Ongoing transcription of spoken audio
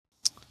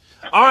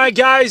All right,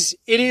 guys,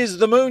 it is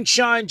the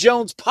Moonshine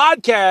Jones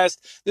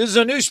podcast. This is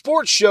a new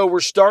sports show we're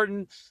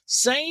starting.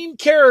 Same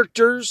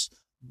characters,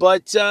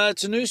 but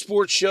it's a new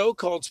sports show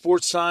called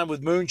Sports Time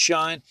with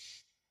Moonshine.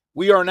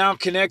 We are now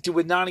connected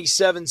with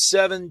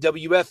 97.7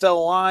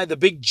 WFLI, the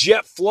Big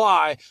Jet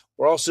Fly.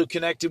 We're also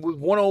connected with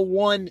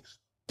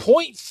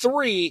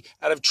 101.3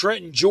 out of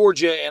Trenton,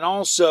 Georgia, and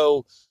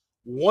also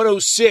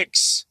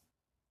 106.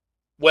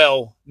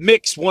 Well,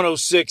 Mix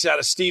 106 out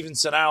of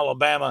Stevenson,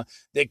 Alabama,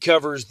 that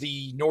covers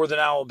the northern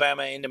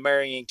Alabama into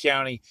Marion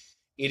County.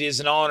 It is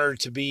an honor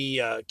to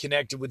be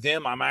connected with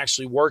them. I'm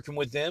actually working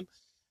with them.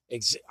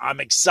 I'm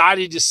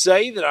excited to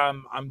say that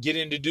I'm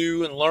getting to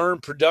do and learn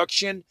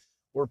production.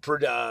 We're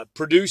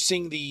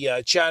producing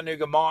the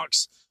Chattanooga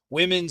Mocs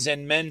women's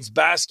and men's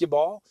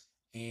basketball,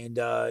 and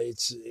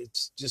it's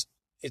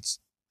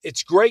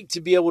great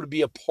to be able to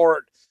be a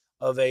part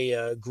of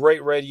a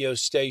great radio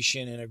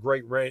station and a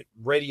great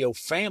radio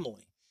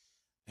family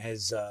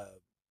as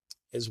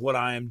what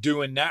I am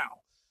doing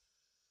now.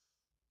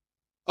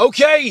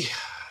 Okay,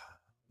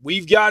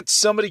 we've got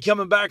somebody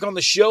coming back on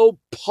the show,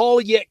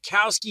 Paul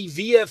Yetkowski,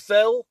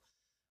 VFL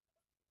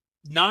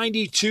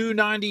 92,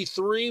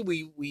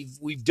 93.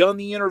 We've done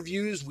the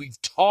interviews,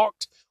 we've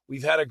talked,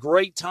 we've had a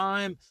great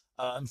time.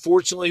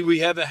 Unfortunately, we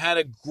haven't had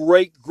a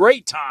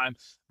great time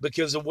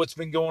because of what's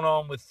been going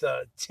on with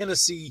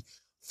Tennessee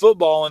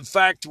football. In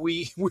fact,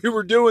 we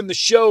were doing the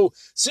show,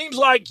 seems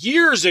like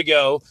years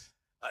ago.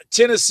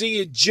 Tennessee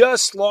had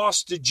just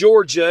lost to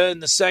Georgia in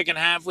the second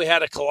half. We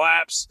had a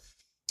collapse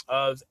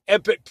of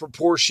epic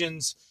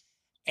proportions.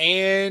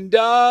 And,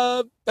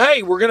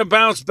 hey, we're going to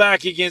bounce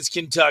back against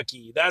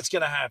Kentucky. That's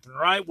going to happen,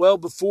 right? Well,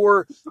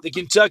 before the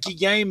Kentucky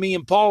game, me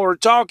and Paul are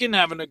talking,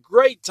 having a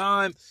great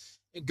time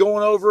and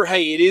going over,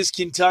 hey, it is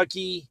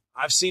Kentucky.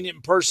 I've seen it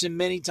in person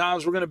many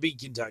times. We're going to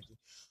beat Kentucky.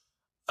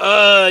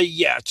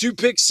 Yeah, 2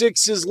 pick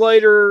sixes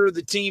later,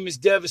 the team is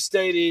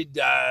devastated.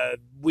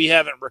 We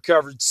haven't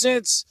recovered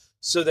since,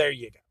 so there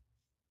you go.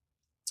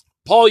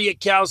 Paul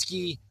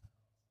Yetkowski,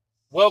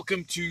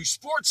 welcome to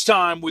Sports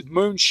Time with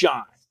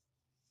Moonshine.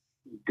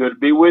 Good to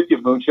be with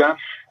you, Moonshine.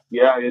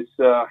 Yeah, it's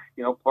par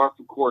for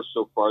the course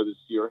so far this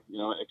year.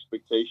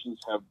 Expectations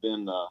have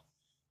been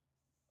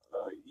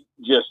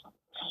just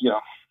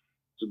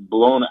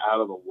blown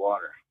out of the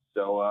water.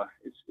 So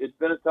it's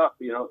been a tough,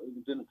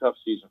 it's been a tough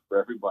season for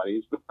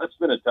everybody. It's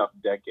been a tough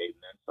decade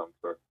and then some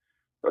for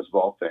us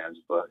ball fans.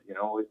 But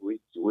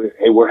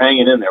we're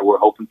hanging in there. We're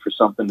hoping for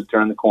something to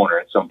turn the corner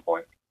at some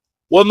point.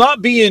 Well,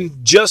 not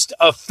being just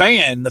a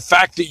fan, the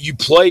fact that you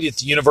played at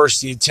the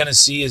University of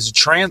Tennessee as a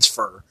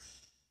transfer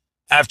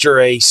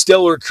after a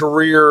stellar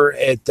career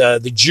at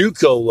the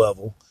JUCO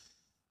level.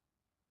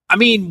 I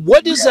mean,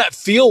 what does that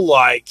feel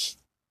like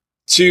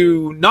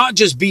to not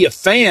just be a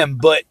fan,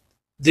 but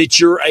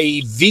that you're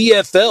a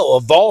VFL, a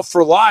Vol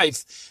for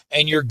Life,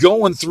 and you're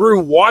going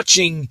through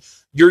watching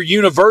your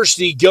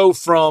university go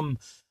from,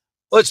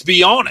 let's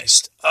be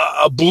honest,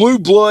 a blue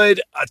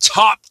blood, a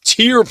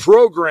top-tier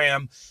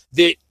program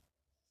that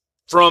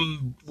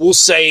from, we'll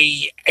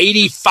say,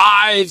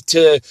 85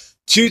 to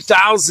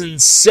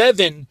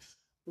 2007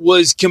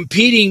 was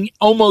competing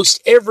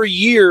almost every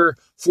year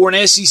for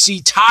an SEC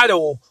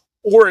title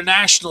or a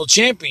national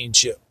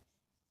championship.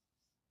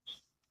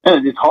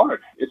 And it's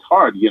hard. It's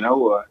hard, you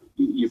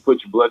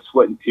put your blood,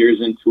 sweat, and tears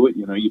into it.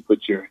 You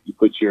put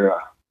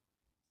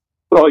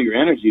all your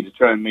energy to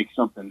try and make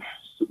something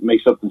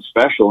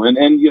special.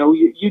 And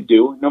you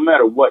do. No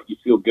matter what, you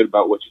feel good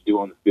about what you do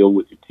on the field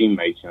with your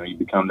teammates. You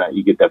become that.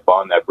 You get that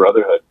bond, that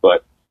brotherhood.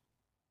 But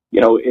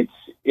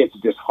it's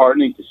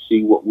disheartening to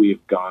see what we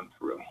have gone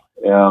through.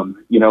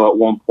 At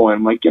one point,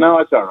 I'm like,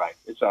 it's all right.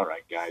 It's all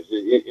right, guys.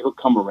 It'll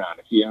come around.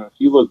 If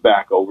you look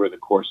back over the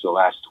course of the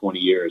last 20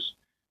 years,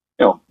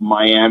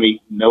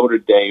 Miami, Notre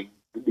Dame,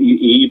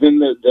 even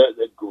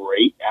the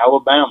great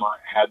Alabama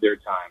had their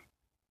time.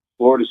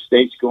 Florida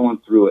State's going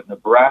through it.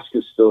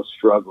 Nebraska's still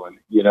struggling.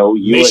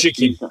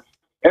 Michigan.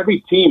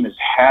 Every team has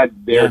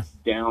had their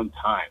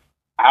downtime.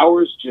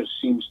 Ours just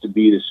seems to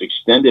be this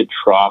extended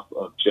trough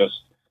of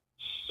just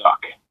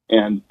suck.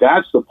 And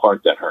that's the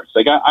part that hurts.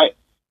 Like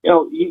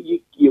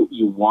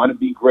you want to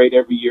be great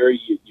every year.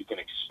 You can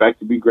expect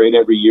to be great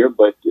every year,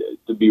 but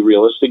to be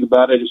realistic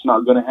about it, it's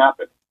not going to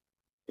happen.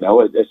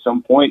 At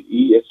some point,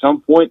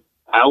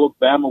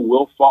 Alabama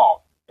will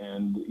fall,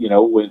 and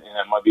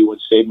that might be when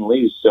Saban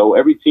leaves. So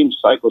every team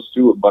cycles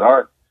through it, but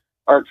our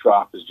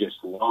trough is just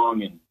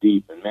long and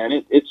deep, and man,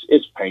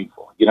 it's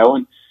painful.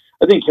 And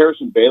I think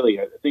Harrison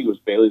Bailey, I think it was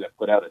Bailey that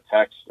put out a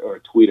text or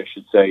a tweet, I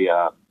should say,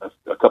 a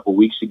couple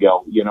weeks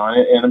ago.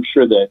 And I'm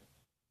sure that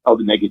all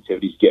the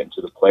negativity is getting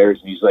to the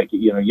players, and he's like,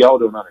 y'all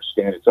don't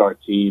understand. It's our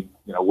team.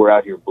 We're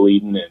out here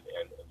bleeding and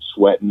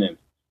sweating and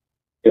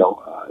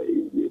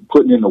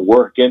putting in the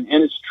work, and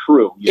it's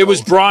true. It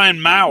was Brian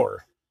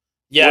Maurer.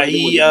 Yeah,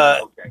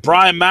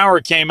 Brian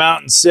Maurer came out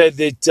and said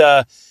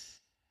that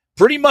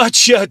pretty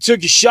much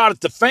took a shot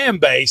at the fan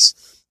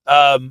base,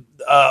 a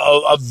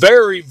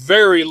very,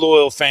 very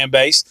loyal fan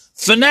base,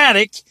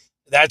 fanatic.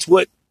 That's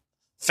what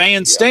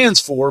fan stands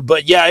for.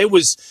 But yeah, it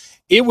was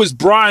it was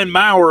Brian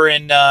Maurer,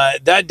 and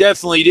that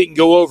definitely didn't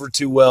go over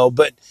too well.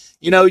 But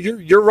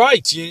you're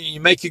right. You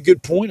make a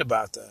good point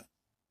about that.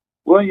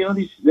 Well,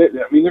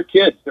 they're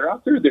kids. They're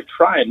out there. They're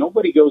trying.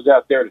 Nobody goes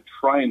out there to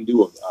try and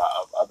to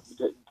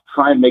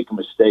try and make a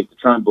mistake, to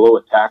try and blow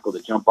a tackle,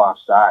 to jump off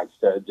sides,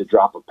 to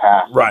drop a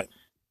pass. Right.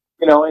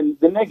 And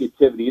the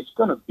negativity, it's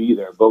going to be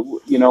there. But,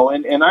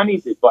 and I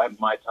need to bite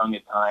my tongue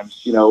at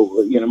times.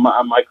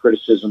 My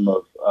criticism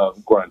of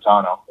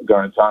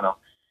Garantano,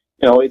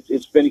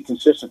 it's been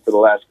consistent for the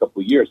last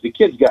couple of years. The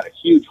kid's got a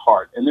huge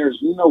heart, and there's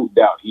no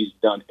doubt he's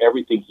done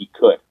everything he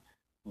could.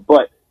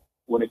 But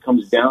when it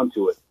comes down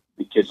to it,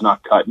 the kid's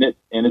not cutting it,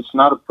 and it's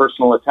not a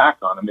personal attack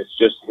on him. It's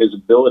just his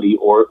ability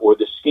or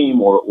the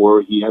scheme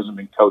or he hasn't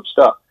been coached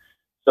up.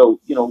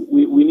 So,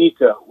 we need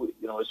to,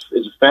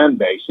 as a fan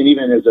base, and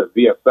even as a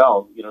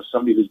VFL,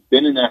 somebody who's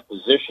been in that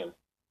position,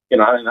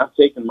 and I've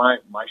taken my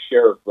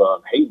share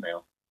of hate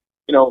mail.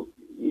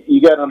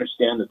 You got to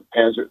understand that the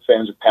fans are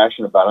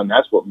passionate about it, and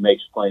that's what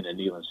makes playing in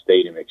Neyland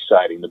Stadium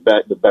exciting. The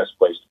best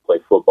place to play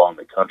football in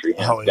the country,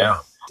 hands down.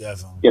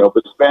 Definitely.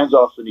 But the fans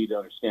also need to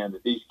understand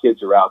that these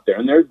kids are out there,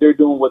 and they're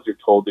doing what they're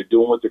told. They're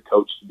doing what they're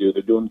coached to do.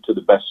 They're doing it to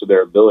the best of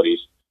their abilities.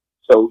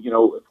 So,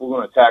 if we're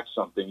going to attack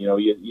something,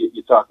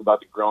 you talk about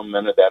the grown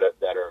men that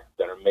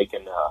are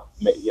making,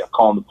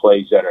 calling the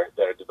plays, that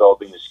are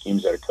developing the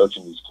schemes, that are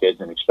coaching these kids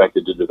and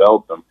expected to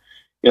develop them.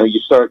 You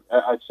start.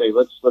 I'd say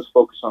let's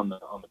focus on the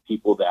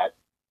people that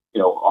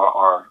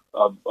are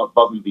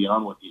above and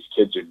beyond what these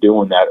kids are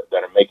doing, that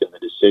are making the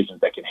decisions,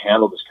 that can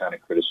handle this kind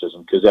of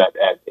criticism. Because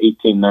at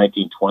 18,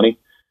 19, 20,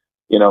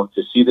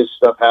 to see this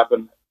stuff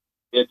happen,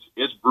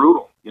 it's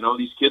brutal.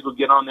 These kids will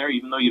get on there,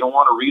 even though you don't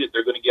want to read it,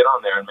 they're going to get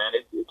on there, and man,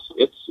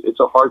 it's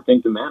a hard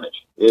thing to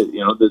manage.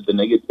 The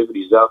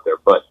negativity is out there,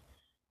 but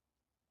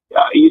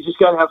you just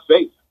got to have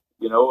faith.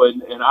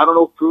 And I don't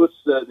know if Pruitt's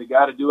the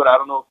guy to do it. I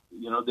don't know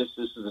if this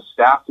is a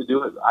staff to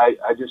do it.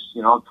 I just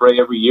pray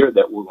every year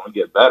that we're going to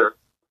get better.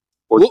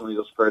 Fortunately,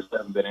 those prayers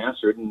haven't been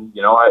answered, and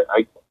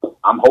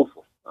I'm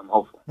hopeful.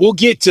 We'll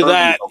get to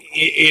that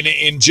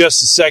in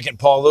just a second,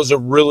 Paul. Those are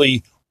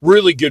really,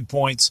 really good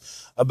points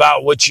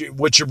about what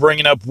you're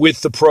bringing up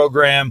with the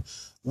program,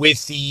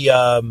 with the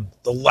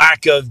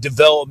lack of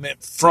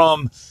development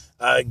from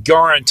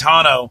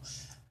Garantano.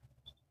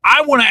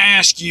 I want to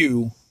ask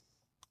you.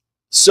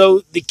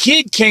 So the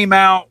kid came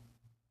out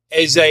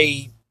as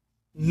a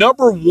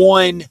number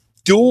one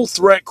dual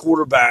threat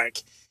quarterback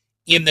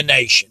in the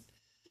nation.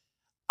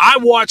 I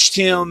watched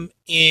him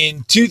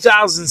in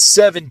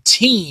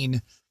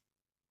 2017.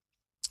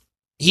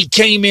 He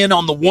came in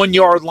on the 1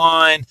 yard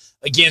line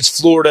against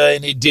Florida,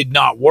 and it did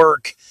not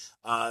work.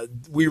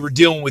 We were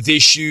dealing with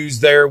issues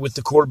there with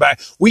the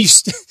quarterback.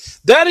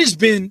 That has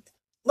been,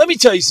 let me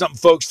tell you something,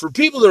 folks, for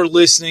people that are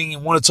listening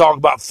and want to talk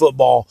about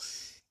football,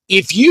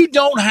 if you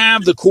don't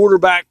have the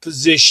quarterback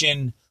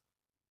position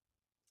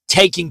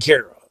taken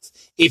care of,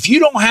 if you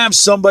don't have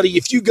somebody,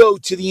 if you go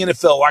to the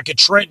NFL like a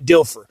Trent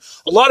Dilfer,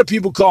 a lot of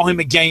people call him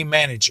a game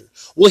manager.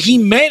 Well,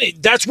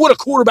 that's what a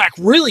quarterback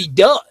really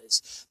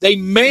does. They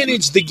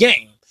manage the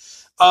game.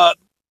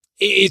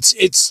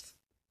 It's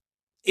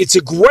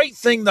a great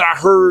thing that I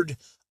heard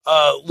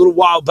a little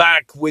while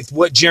back with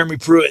what Jeremy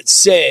Pruitt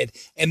said,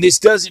 and this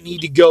doesn't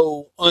need to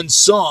go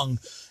unsung,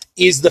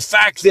 is the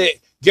fact that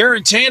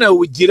Garantano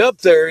would get up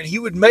there and he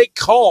would make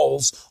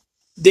calls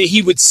that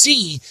he would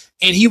see,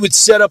 and he would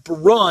set up a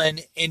run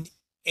and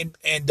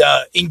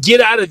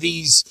get out of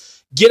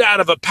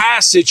a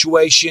pass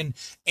situation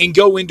and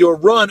go into a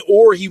run,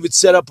 or he would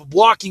set up a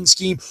blocking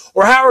scheme,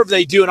 or however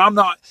they do it. I'm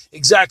not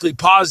exactly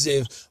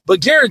positive, but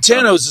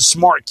Garantano is a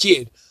smart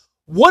kid.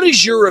 What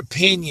is your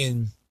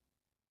opinion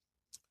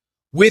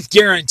with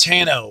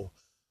Garantano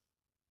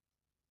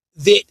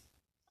that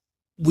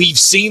we've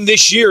seen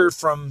this year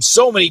from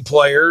so many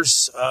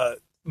players,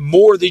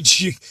 more than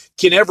you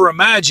can ever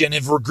imagine,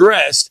 have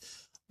regressed?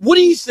 What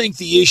do you think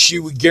the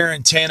issue with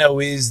Garantano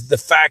is? The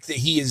fact that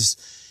he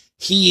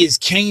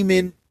came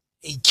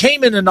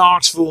into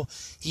Knoxville.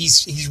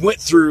 He's went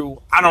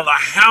through, I don't know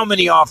how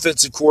many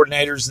offensive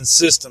coordinators and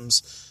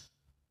systems.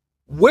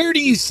 Where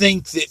do you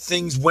think that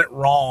things went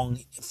wrong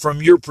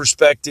from your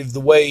perspective,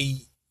 the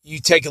way you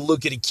take a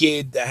look at a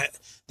kid that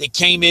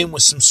came in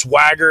with some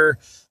swagger?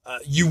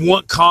 You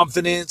want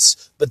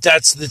confidence, but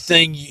that's the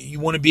thing.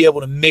 You want to be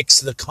able to mix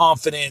the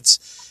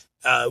confidence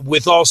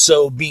with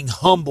also being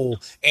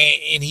humble,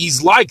 and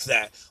he's like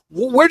that.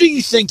 Where do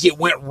you think it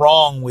went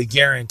wrong with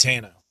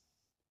Garantano?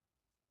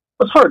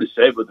 It's hard to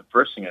say, but the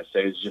first thing I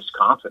say is just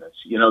confidence.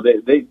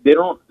 They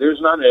don't.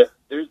 There's not a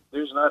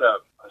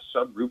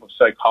subgroup of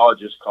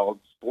psychologists called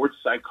sports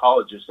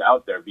psychologists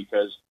out there,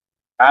 because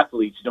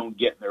athletes don't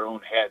get in their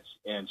own heads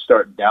and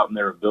start doubting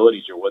their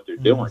abilities or what they're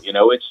doing.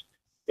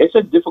 It's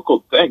a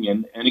difficult thing,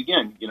 and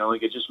again,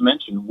 like I just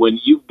mentioned, when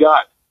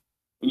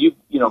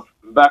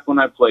back when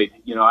I played,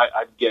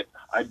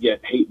 I'd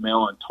get hate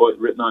mail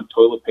written on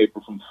toilet paper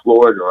from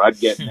Florida, or I'd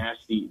get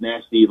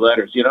nasty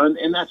letters,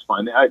 and that's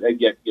fine. I'd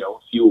get a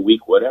few a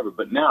week, whatever.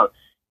 But now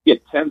you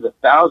get tens of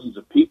thousands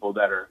of people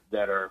that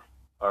are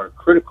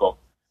critical,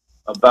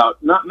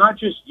 about not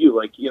just you.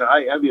 Like,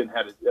 I even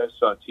I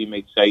saw a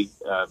teammate say,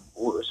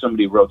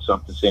 somebody wrote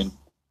something saying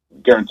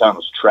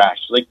Garantano's trash.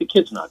 Like, the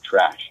kid's not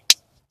trash.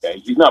 Okay,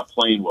 he's not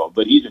playing well,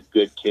 but he's a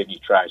good kid and he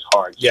tries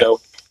hard. Yeah.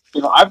 So,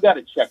 I've got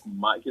to check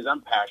because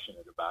I'm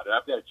passionate about it.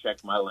 I've got to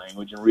check my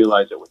language and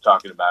realize that we're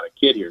talking about a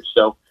kid here.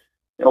 So,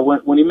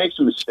 when he makes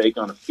a mistake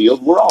on the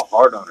field, we're all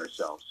hard on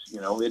ourselves.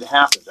 It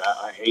happens.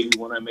 I hated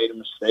when I made a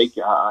mistake.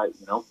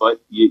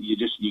 But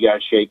you got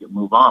to shake it,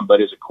 move on.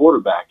 But as a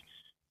quarterback,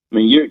 I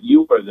mean,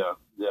 you are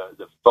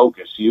the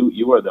focus.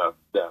 You are the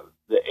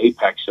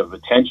apex of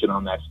attention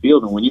on that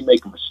field. And when you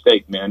make a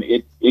mistake, man,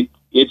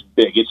 it's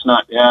big. It's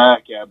not,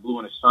 I blew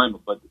an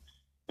assignment, but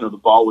the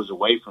ball was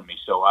away from me,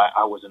 so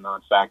I was a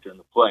non-factor in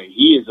the play.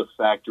 He is a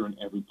factor in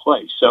every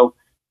play. So,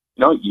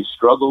 you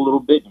struggle a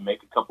little bit, you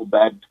make a couple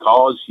bad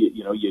calls,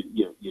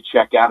 you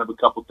check out of a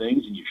couple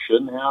things and you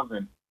shouldn't have.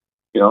 And,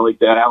 like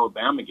that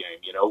Alabama game,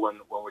 when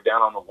we're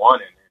down on the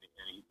one and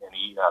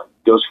he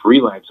goes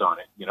freelance on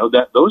it,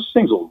 that those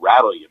things will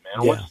rattle you,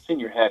 man. Yeah. Once it's in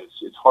your head,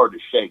 it's hard to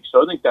shake.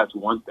 So I think that's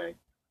one thing.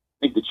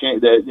 I think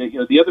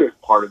the other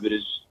part of it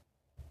is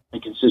the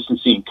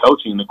consistency in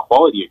coaching and the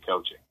quality of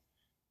coaching.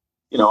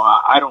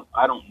 I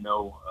don't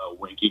know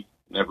Winky.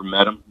 Never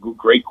met him.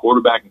 Great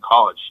quarterback in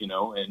college,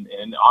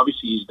 and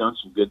obviously he's done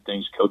some good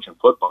things coaching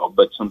football.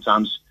 But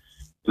sometimes,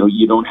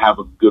 you don't have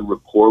a good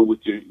rapport with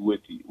your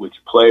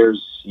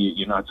players.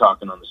 You're not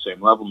talking on the same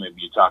level.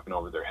 Maybe you're talking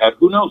over their head.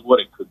 Who knows what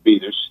it could be?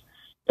 There's,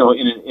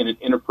 in an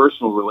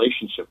interpersonal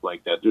relationship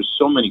like that, there's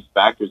so many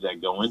factors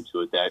that go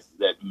into it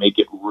that make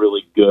it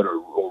really good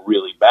or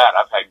really bad.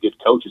 I've had good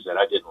coaches that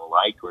I didn't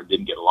like or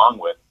didn't get along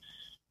with,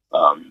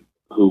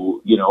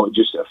 who, it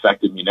just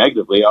affected me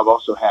negatively. I've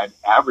also had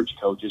average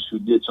coaches who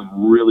did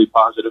some really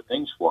positive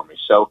things for me.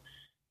 So,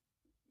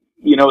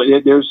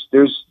 there's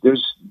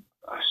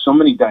so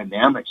many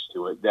dynamics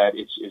to it that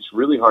it's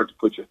really hard to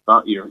put your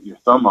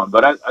thumb on.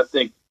 But I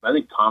think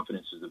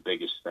confidence is the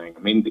biggest thing. I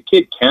mean, the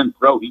kid can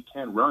throw, he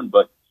can run,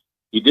 but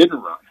he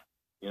didn't run,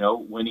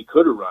 when he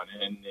could have run,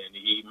 and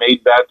he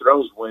made bad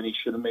throws when he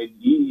should have made,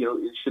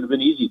 it should have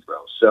been easy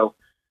throws. So,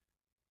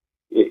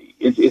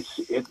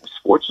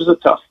 sports is a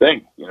tough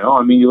thing,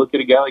 I mean, you look at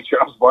a guy like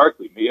Charles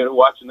Barkley,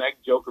 watching that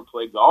joker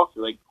play golf,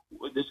 you're like,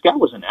 this guy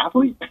was an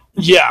athlete.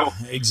 Yeah,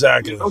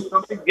 exactly.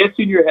 Something gets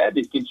in your head,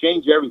 it can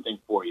change everything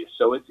for you.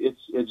 So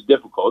it's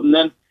difficult. And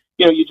then,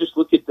 you just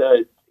look at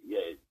the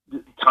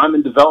time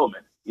and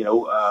development.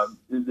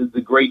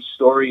 The great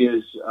story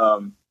is,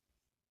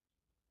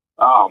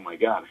 oh my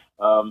God,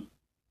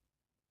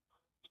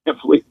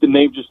 can't believe the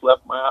name just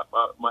left my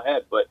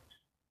head, but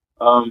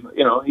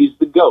he's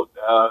the GOAT.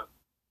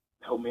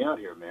 Help me out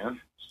here, man.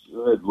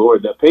 Good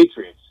Lord, the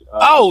Patriots.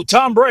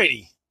 Tom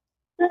Brady.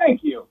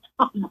 Thank you,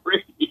 Tom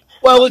Brady.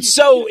 Well, it's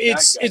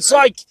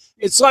like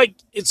a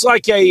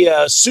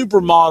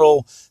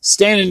supermodel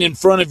standing in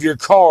front of your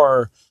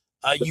car.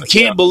 You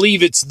can't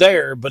believe it's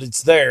there, but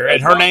it's there,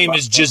 and her name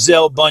is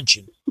Gisele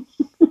Bündchen.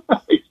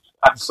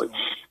 Exactly.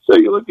 So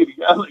you look at a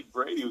guy like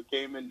Brady who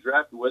came in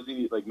drafted, wasn't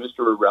he like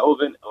Mr.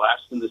 Irrelevant,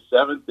 last in the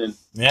seventh, and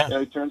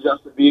he turns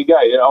out to be a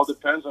guy. It all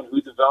depends on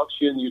who develops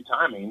you and your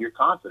timing and your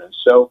confidence.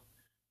 So,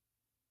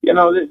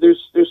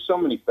 there's so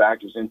many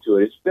factors into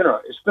it.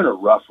 It's been a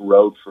rough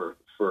road for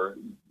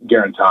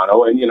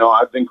Garantano, and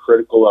I've been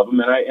critical of him,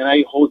 and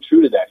I hold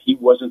true to that. He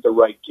wasn't the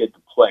right kid to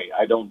play.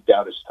 I don't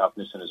doubt his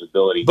toughness and his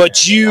ability.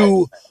 But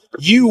you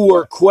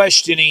were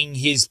questioning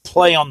his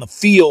play on the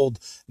field,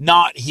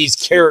 not his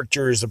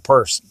character as a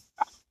person.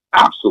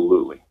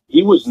 Absolutely,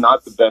 he was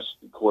not the best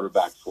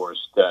quarterback for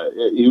us.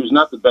 He was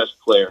not the best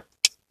player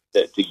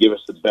to give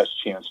us the best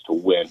chance to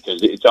win,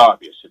 because it's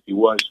obvious. If he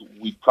was,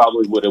 we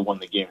probably would have won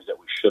the games that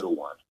we should have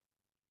won.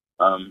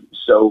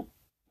 So,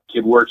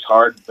 kid works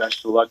hard.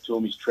 Best of luck to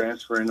him. He's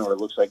transferring, or it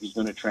looks like he's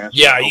going to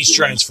transfer. Yeah, he's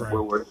transferring.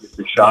 We're worth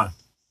a shot.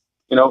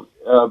 Yeah.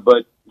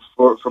 But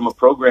from a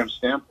program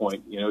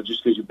standpoint,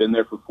 just because you've been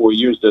there for 4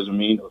 years doesn't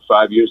mean, or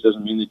 5 years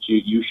doesn't mean that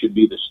you should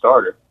be the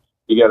starter.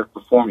 You got to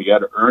perform. You got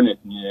to earn it,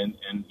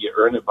 and you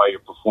earn it by your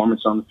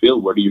performance on the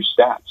field. What are your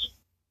stats?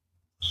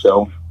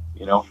 So,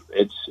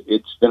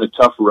 it's been a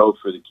tough road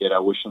for the kid. I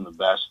wish him the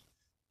best.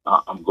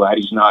 I'm glad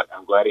he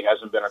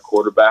hasn't been our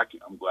quarterback.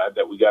 I'm glad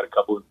that we got a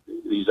couple of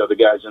these other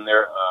guys in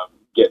there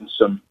getting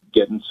some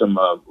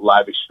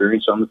live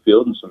experience on the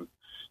field and some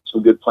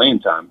good playing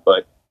time.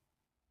 But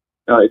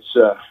it's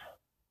a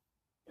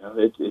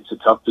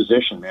tough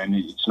position, man.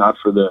 It's not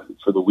for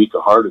the weak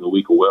of heart or the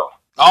weak of will.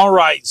 All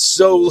right,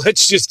 so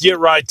let's just get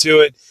right to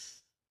it.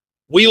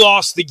 We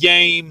lost the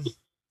game.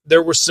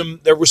 There were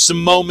some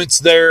moments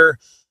there.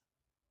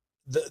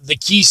 The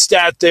key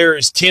stat there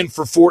is 10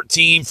 for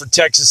 14 for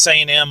Texas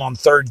A&M on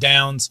third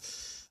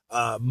downs.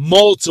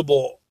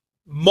 Multiple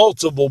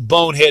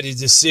boneheaded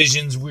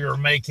decisions we were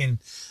making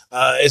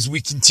as we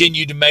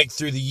continue to make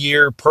through the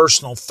year,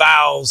 personal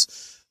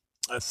fouls,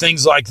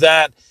 things like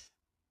that.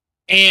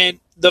 And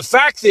the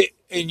fact that,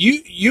 and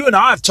you and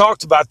I have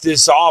talked about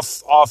this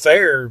off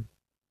air,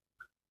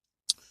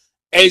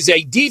 as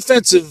a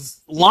defensive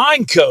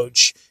line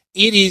coach,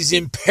 it is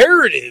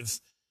imperative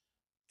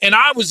and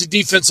I was a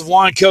defensive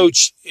line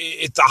coach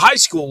at the high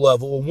school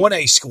level, a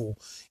 1A school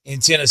in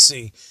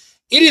Tennessee.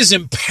 It is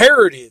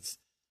imperative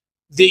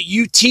that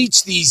you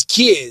teach these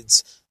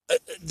kids.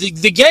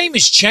 The game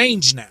has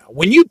changed now.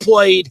 When you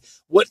played,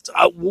 what's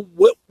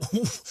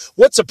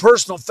a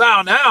personal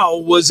foul now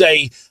was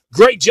a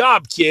great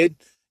job, kid.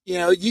 You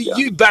know,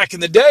 you back in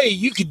the day,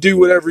 you could do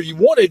whatever you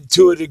wanted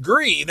to a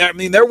degree. I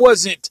mean, there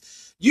wasn't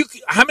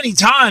how many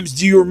times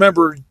do you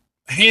remember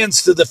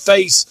hands to the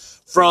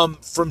face from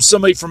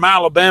somebody from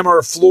Alabama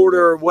or Florida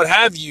or what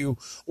have you,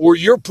 or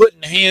you're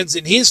putting hands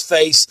in his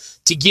face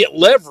to get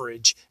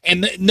leverage,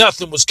 and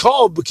nothing was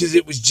called because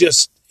it was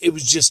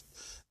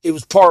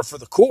par for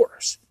the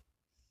course.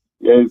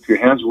 Yeah, if your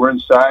hands were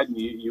inside and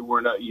you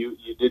were not, you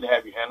didn't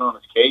have your hand on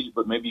his cage,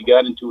 but maybe you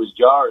got into his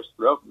jaw or his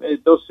throat.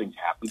 Those things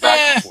happen back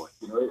and forth.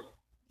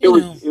 It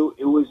was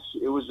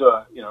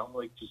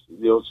like just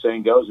the old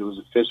saying goes, it was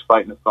a fist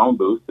fight in a phone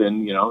booth,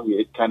 and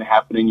it kind of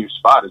happened in your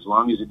spot. As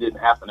long as it didn't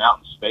happen out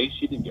in space,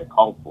 you didn't get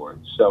called for it.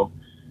 So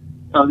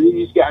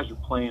these guys are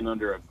playing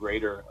under a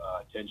greater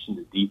attention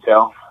to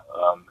detail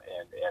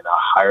and a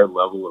higher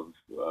level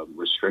of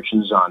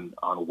restrictions on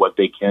what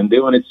they can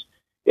do, and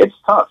it's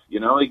tough.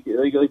 Like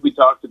we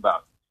talked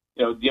about,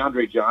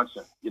 DeAndre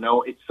Johnson.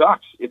 It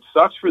sucks. It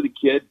sucks for the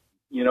kid.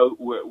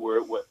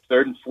 We're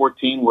 3rd and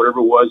 14, whatever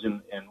it was,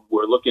 and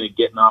we're looking at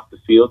getting off the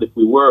field. If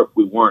we were, if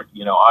we weren't,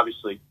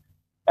 obviously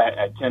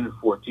at 10 and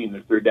 14,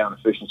 their third down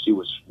efficiency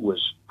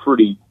was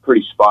pretty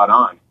spot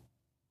on.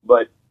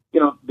 But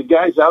the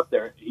guy's out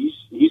there.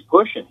 He's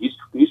pushing. He's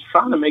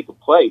trying to make a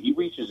play. He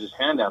reaches his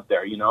hand out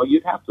there.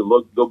 You'd have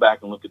to go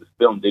back and look at the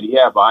film. Did he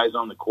have eyes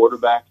on the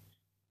quarterback?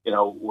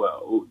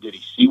 Did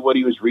he see what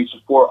he was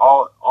reaching for?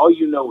 All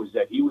is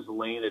that he was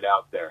laying it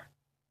out there,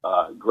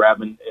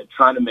 grabbing,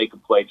 trying to make a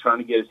play, trying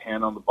to get his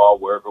hand on the ball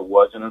wherever it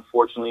was, and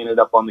unfortunately ended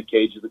up on the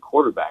cage of the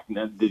quarterback. And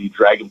then did he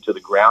drag him to the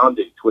ground?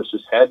 Did he twist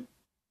his head?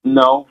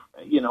 No,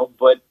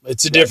 but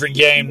it's a different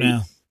game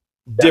now.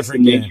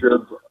 Different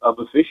nature of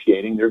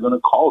officiating. They're going to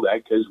call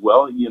that because,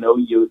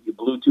 you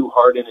blew too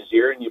hard in his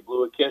ear and you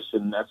blew a kiss,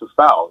 and that's a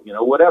foul.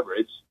 Whatever.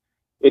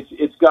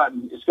 It's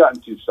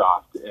gotten too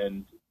soft,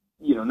 and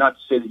not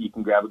to say that you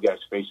can grab a guy's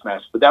face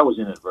mask, but that was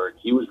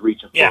inadvertent. He was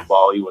reaching for a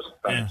ball. He wasn't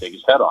trying to take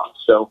his head off.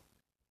 So,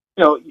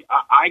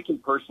 I can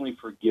personally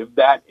forgive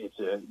that. It's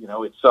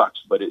it sucks,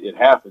 but it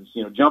happens.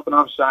 Jumping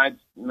off sides,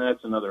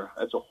 that's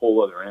a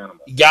whole other animal.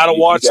 You got to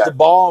watch the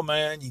ball,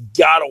 man. You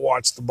got to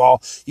watch the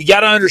ball. You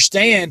got to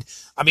understand.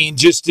 I mean,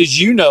 just as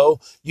you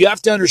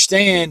have to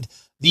understand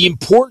the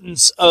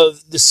importance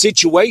of the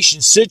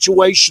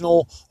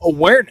situational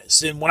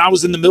awareness. And when I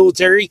was in the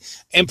military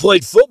and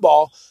played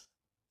football,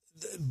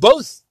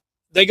 both,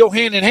 they go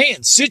hand in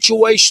hand.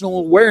 Situational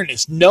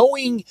awareness,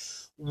 knowing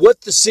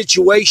what the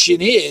situation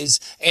is,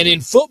 and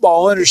in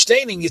football,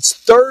 understanding it's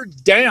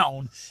third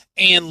down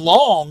and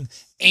long,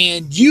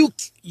 and you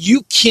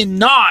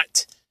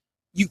cannot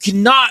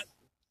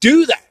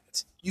do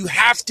that. You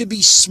have to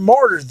be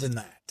smarter than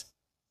that.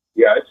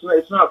 Yeah,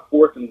 it's not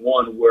 4th and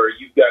 1 where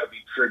you've got to be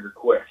trigger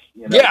quick.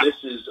 This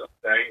is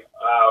okay.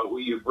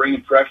 You're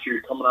bringing pressure.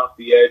 You're coming off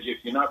the edge.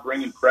 If you're not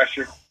bringing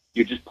pressure,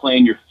 you're just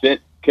playing your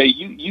fit. Okay,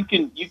 you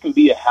can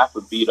be a half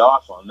a beat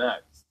off on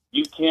that.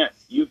 You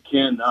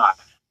cannot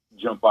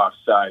jump off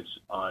sides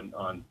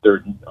on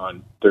third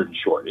and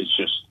short. It's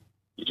just,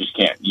 you just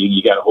can't.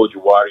 You got to hold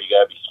your water. You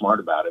got to be smart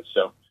about it.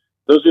 So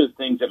those are the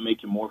things that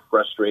make you more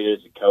frustrated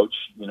as a coach.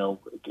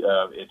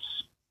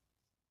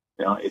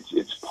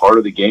 It's part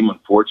of the game.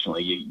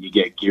 Unfortunately, you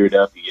get geared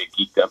up, you get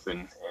geeked up,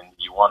 and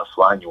you want to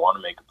fly and you want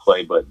to make a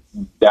play. But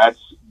that's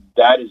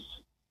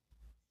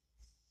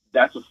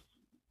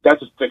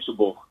a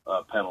fixable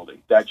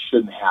penalty. That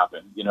shouldn't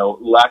happen.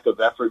 Lack of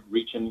effort,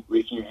 reaching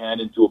your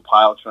hand into a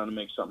pile, trying to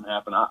make something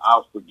happen.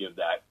 I'll forgive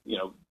that.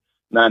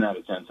 9 out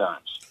of 10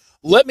 times.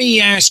 Let me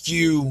ask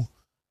you.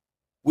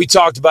 We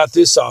talked about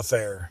this off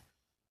air.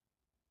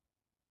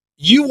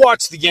 You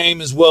watched the game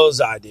as well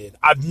as I did.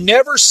 I've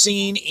never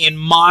seen in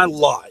my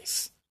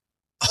life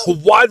a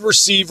wide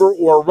receiver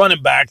or a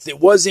running back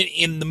that wasn't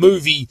in the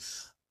movie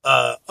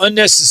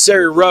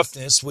Unnecessary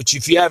Roughness, which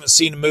if you haven't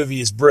seen the movie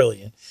is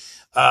brilliant.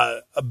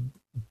 But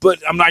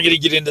I'm not going to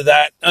get into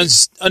that.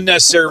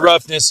 Unnecessary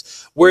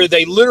Roughness, where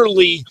they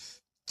literally,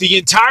 the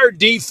entire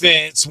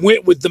defense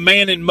went with the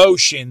man in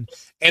motion,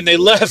 and they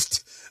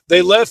left.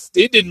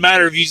 It didn't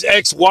matter if he's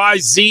X, Y,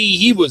 Z.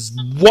 He was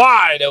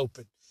wide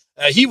open.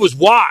 He was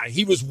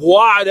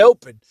wide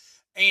open,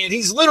 and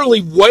he's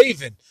literally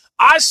waving.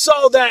 I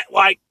saw that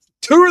like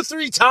 2 or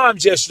 3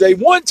 times yesterday.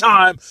 One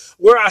time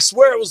where I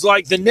swear it was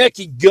like the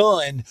Naked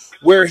Gun,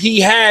 where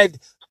he had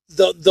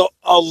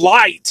a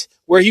light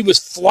where he was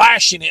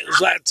flashing it. It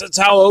was like, that's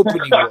how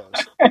open he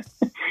was.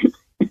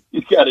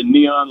 He's got a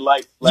neon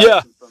light flashing.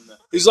 Yeah.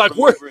 He's like,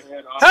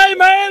 hey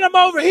man, I'm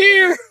over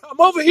here.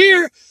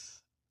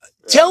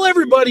 Yeah, tell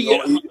everybody.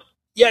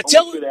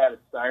 Tell could have had a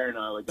siren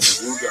on, like an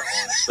Awooga or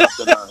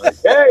something on, like,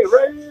 hey,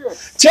 right here.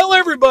 Tell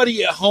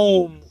everybody at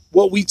home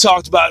what we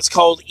talked about. It's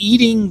called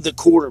eating the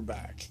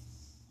quarterback.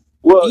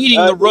 Well,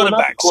 eating the running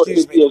back.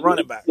 The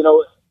running back.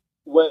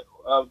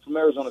 from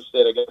Arizona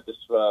State, I got this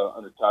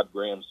under Todd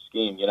Graham's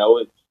scheme.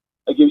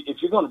 Like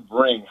if you're going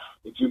to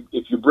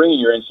if you're bringing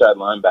your inside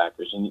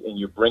linebackers and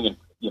you're bringing,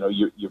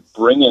 you're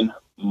bringing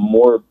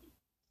more,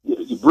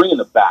 you're bringing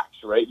the backs,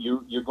 right?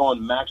 You're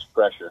going max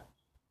pressure.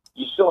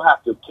 You still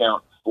have to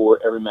account for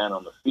every man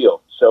on the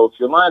field. So if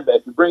you're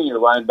bringing your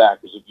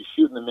linebackers, if you're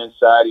shooting them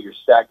inside or you're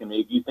stacking them,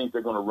 if you think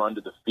they're going to run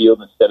to the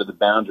field instead of the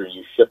boundary, and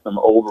you shift them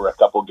over a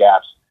couple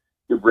gaps,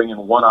 you're bringing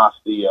one off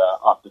the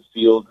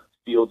field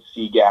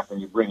C gap, and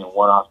you're bringing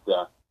one off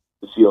the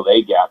field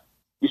A gap.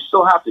 You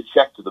still have to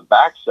check to the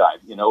backside.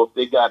 If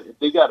they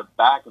got a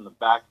back in the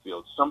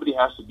backfield, somebody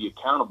has to be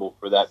accountable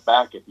for that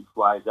back if he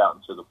flies out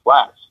into the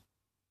flats.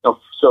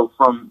 So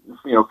from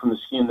the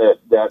scheme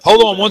that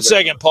hold on one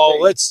second,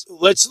 Paul. Let's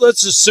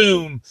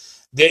assume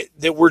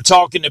that we're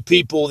talking to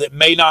people that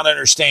may not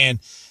understand.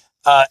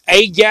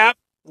 A gap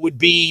would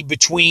be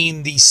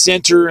between the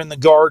center and the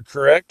guard,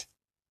 correct?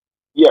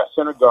 Yeah,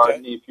 center guard.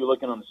 Okay. If you're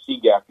looking on the C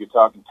gap, you're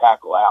talking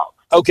tackle out.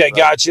 Okay, right?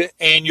 Gotcha.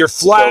 And your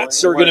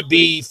flats are going to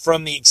be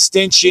from the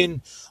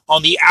extension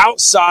on the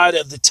outside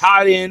of the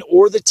tight end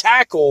or the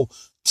tackle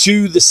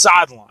to the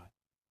sideline.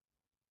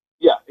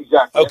 Yeah,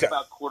 exactly. Okay. That's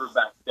about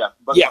quarterback depth,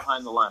 but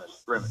behind the line of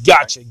scrimmage.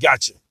 Gotcha, right?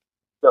 Gotcha.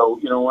 So,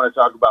 when I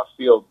talk about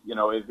field,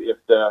 if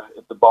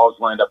the ball's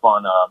lined up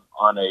on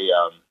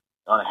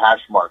a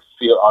hash mark,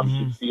 field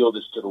obviously field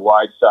is to the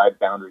wide side,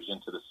 boundaries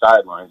into the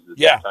sidelines, the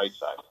tight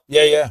side.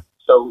 Yeah.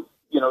 So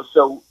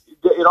so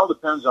it all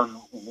depends on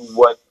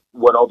what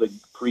all the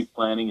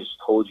pre-planning has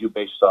told you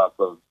based off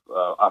of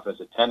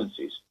offensive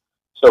tendencies.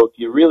 So if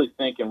you're really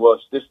thinking, well,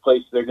 it's this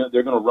place, they're going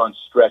to run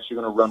stretch, they're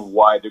going to run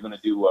wide, they're going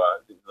to do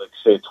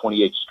say a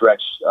 28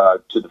 stretch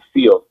to the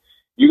field.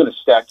 You're going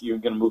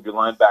to move your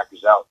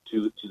linebackers out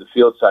to the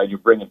field side. You're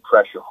bringing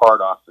pressure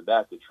hard off of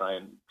that to try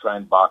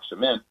and box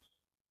them in.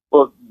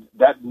 Well,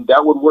 that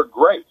would work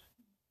great,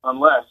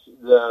 unless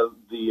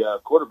the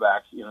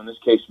quarterback, in this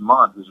case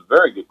Mont, who's a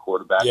very good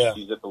quarterback,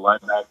 sees that the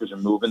linebackers are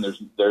moving.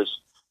 There's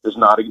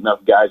not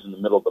enough guys in the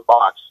middle of the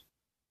box.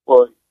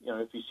 Well,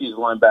 if he sees the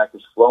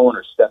linebackers flowing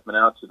or stepping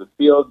out to the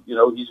field,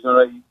 he's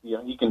going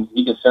to, he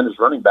can send his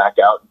running back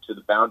out to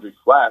the boundary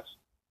flats,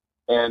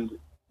 and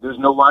there's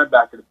no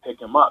linebacker to pick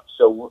him up.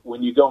 So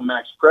when you go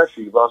max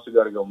pressure, you've also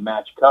got to go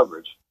match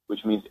coverage,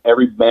 which means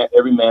every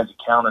man's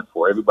accounted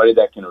for. Everybody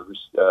that can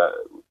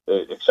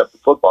accept the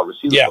football,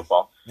 receive the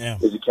football,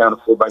 is accounted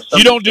for by somebody.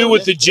 You don't do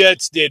what the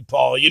Jets did,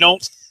 Paul. You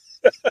don't.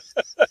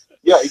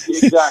 Yeah,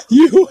 exactly.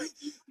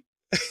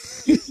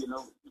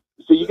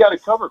 So you got to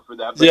cover for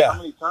that. But how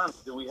many times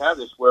do we have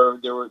this where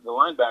the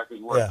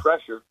linebackers were in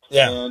pressure,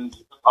 and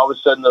all of a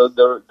sudden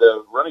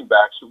the running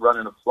backs are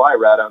running a fly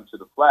route onto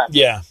the flat?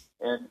 Yeah.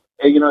 And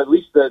at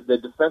least the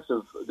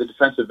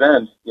defensive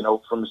end,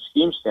 from a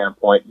scheme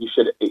standpoint,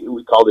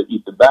 we called it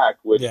eat the back,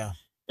 which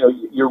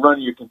you're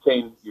running your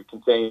contain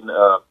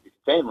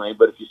lane,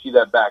 but if you see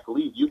that back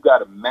lead, you've got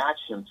to match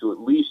him to at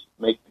least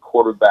make the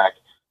quarterback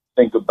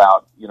think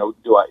about, am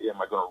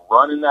I going to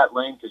run in that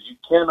lane? Because you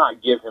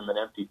cannot give him an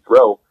empty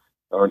throw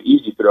or an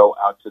easy throw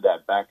out to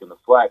that back in the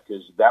flat,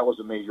 because that was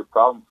a major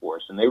problem for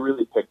us, and they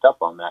really picked up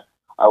on that.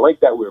 I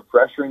like that we were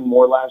pressuring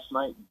more last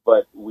night,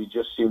 but we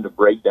just seemed to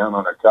break down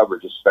on our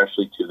coverage,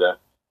 especially to the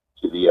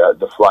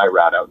fly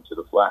route out into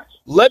the flats.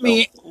 Let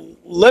me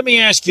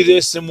ask you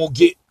this, and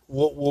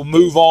we'll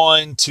move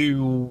on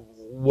to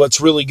what's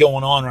really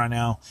going on right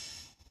now.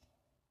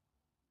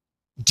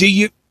 Do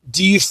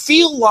you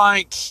feel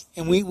like,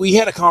 and we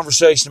had a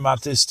conversation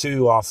about this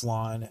too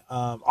offline,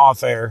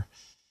 off air.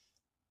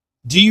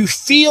 Do you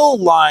feel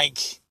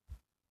like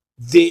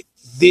that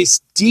this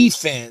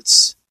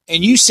defense,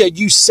 and you said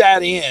you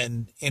sat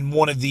in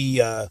one of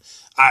the,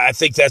 I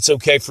think that's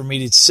okay for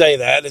me to say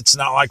that. It's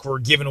not like we're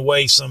giving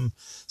away some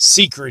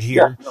secret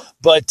here,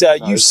 but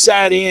you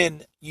sat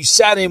in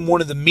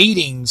one of the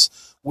meetings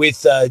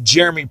with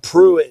Jeremy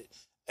Pruitt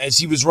as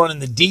he was running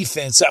the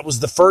defense. That was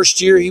the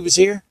first year he was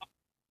here?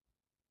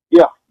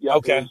 Yeah.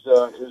 Okay. It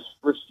was his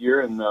first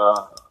year, and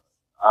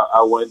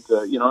I went,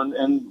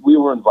 and we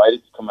were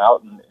invited to come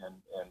out and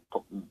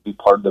be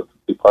part of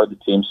the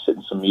team, sit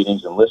in some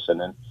meetings and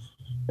listen. And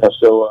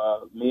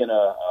so me and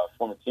a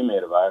former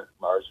teammate of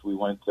ours, we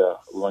went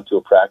to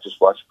a practice,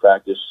 watched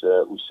practice.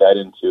 We sat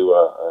into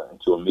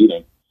a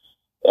meeting,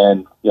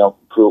 and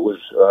Pruitt was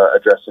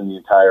addressing the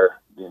entire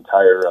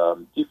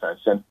defense.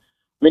 And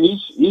I mean,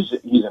 he's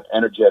an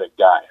energetic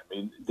guy. I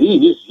mean,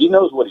 he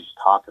knows what he's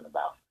talking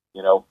about.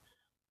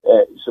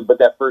 But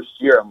that first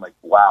year, I'm like,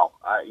 wow.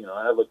 I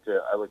look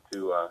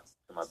to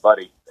my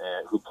buddy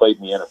who played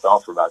in the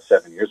NFL for about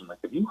 7 years. I'm like,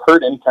 have you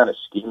heard any kind of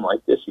scheme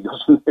like this? He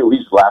goes,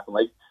 he's laughing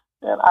like,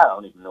 man, I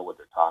don't even know what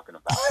they're talking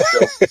about.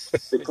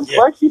 So the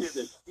complexity of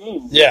this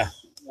scheme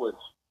was,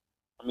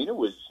 I mean, it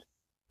was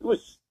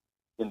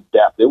in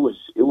depth. It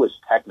was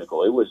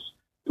technical. It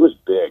was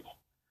big.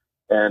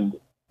 And,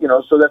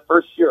 so that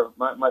first year,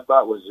 my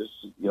thought was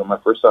this, my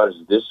first thought is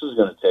this is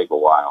going to take a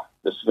while.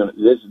 There's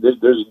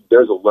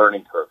a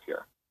learning curve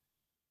here.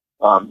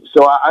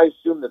 So I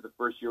assumed that the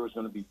first year was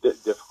going to be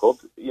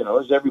difficult,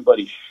 as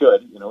everybody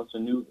should. It's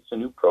a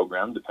new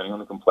program, depending on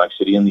the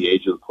complexity and the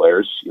age of the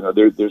players.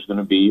 There's going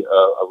to be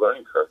a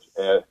learning curve.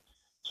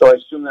 So I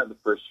assumed that the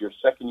first year.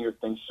 Second year,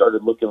 things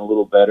started looking a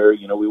little better.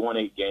 We won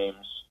 8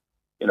 games,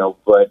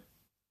 but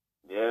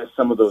yeah,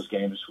 some of those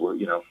games were,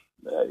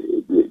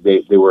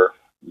 they were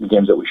the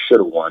games that we should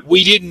have won.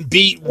 We didn't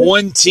beat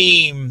one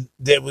team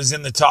that was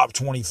in the top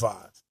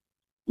 25.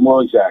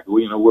 Well,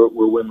 exactly. We're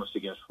winless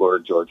against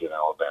Florida, Georgia, and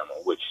Alabama,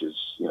 which is,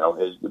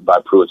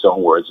 by Pruitt's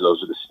own words,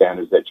 those are the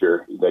standards that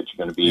you're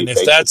going to be. And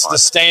if that's the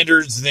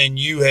standards, then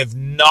you have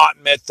not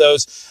met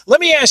those.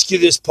 Let me ask you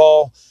this,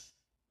 Paul.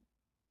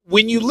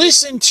 When you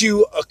listen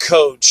to a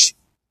coach,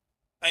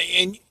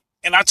 and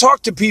I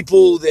talk to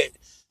people that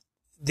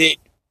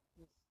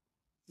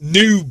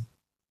knew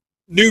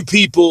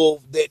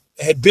people that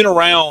had been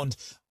around.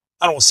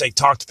 I don't want to say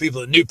talk to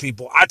people that knew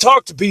people. I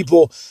talked to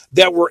people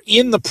that were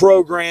in the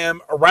program,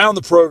 around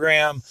the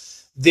program,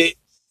 that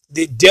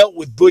dealt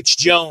with Butch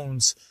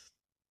Jones,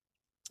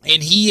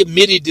 and he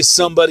admitted to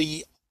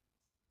somebody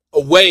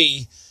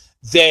away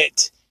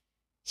that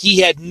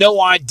he had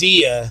no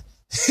idea.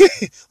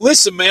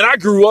 Listen, man, I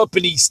grew up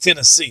in East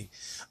Tennessee.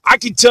 I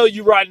can tell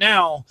you right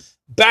now,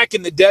 back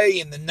in the day,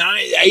 in the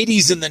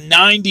 80s and the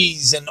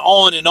 90s and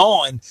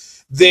on,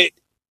 that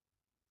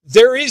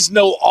there is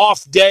no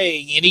off day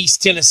in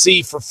East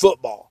Tennessee for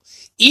football.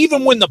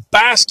 Even when the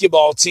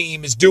basketball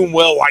team is doing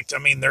well,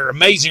 they're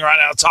amazing right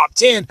now, top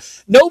 10,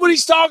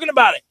 nobody's talking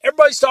about it.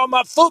 Everybody's talking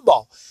about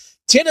football.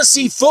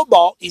 Tennessee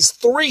football is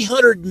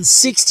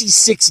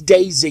 366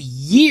 days a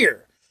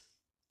year.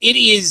 It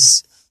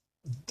is,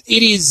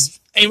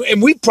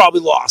 and we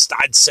probably lost,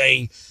 I'd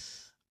say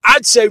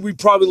we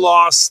probably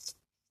lost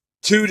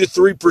 2 to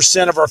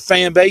 3% of our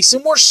fan base,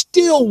 and we're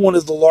still one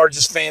of the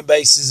largest fan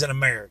bases in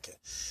America.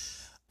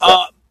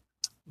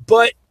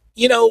 But,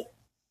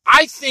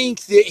 I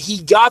think that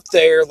he got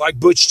there like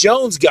Butch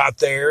Jones got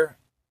there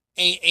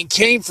and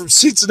came from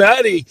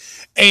Cincinnati,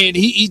 and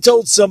he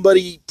told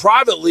somebody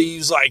privately, he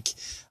was like,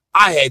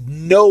 I had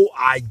no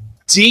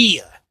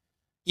idea.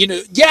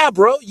 Yeah,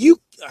 bro.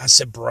 I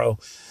said, bro.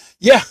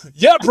 Yeah,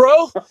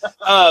 bro.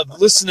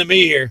 Listen to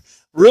me here.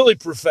 Really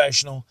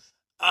professional.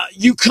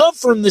 You come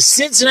from the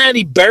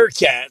Cincinnati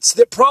Bearcats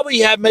that probably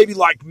have maybe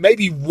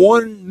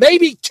one,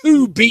 maybe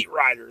 2 beat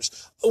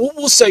writers.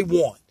 We'll say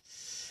 1.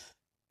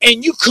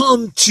 And you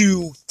come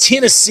to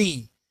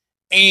Tennessee,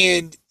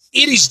 and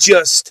it is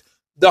just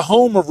the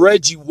home of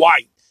Reggie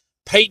White,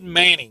 Peyton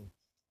Manning,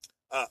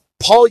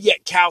 Paul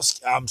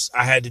Yatkowski.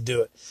 I had to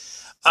do it.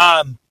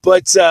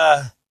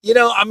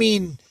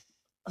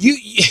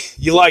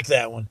 You like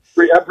that one.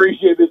 I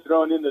appreciate it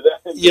throwing into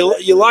that.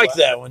 You like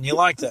that one. You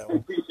like that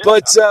one.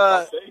 But,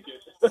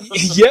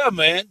 yeah,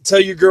 man,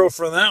 tell your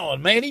girlfriend that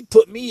one. Man, he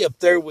put me up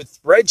there with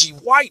Reggie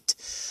White.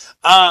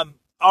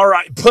 All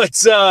right,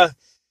 but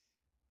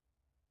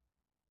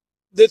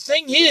the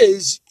thing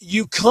is,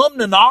 you come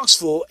to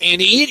Knoxville,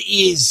 and it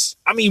is,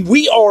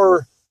 we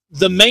are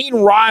the main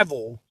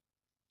rival,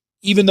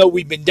 even though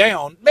we've been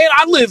down. Man,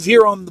 I live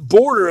here on the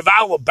border of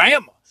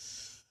Alabama.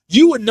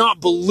 You would not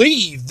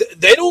believe,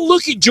 they don't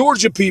look at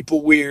Georgia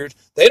people weird.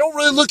 They don't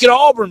really look at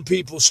Auburn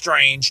people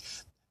strange.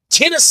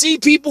 Tennessee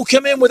people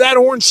come in with that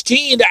orange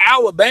tea into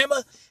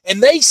Alabama,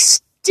 and they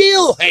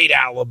still hate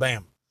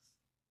Alabama.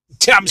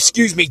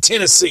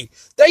 Tennessee.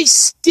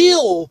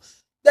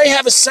 They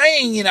have a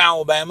saying in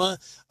Alabama,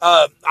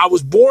 I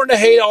was born to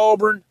hate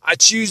Auburn, I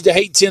choose to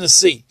hate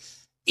Tennessee.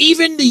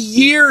 Even the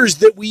years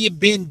that we have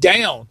been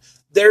down,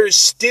 there is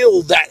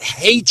still that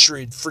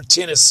hatred for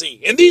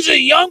Tennessee. And these are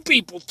young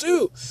people,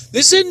 too.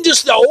 This isn't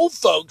just the old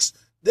folks,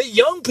 the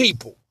young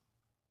people.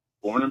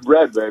 Born and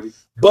bred, baby.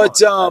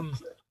 But,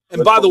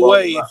 and by the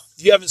way,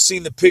 if you haven't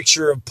seen the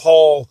picture of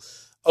Paul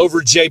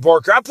over Jay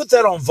Barker, I put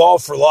that on Vol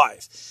for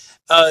Life.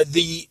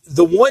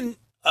 The one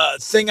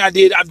thing I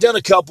did, I've done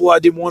a couple. I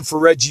did one for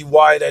Reggie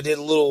White. I did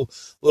a little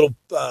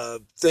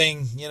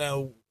thing,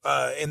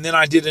 and then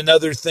I did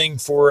another thing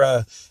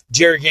for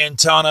Jerry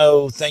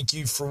Gantano. Thank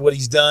you for what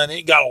he's done.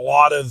 It got a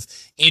lot of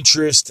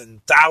interest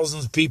and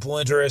thousands of people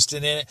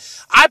interested in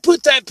it. I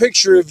put that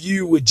picture of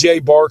you with Jay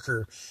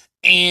Barker,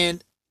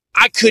 and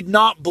I could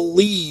not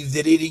believe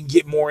that it didn't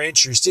get more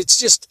interest. It's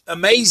just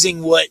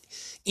amazing what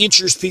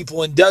interests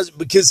people and does,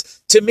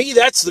 because to me,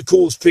 that's the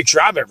coolest picture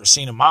I've ever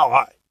seen in my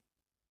life.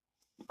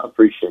 I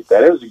appreciate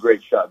that. It was a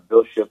great shot.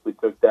 Bill Shipley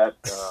took that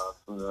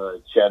from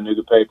the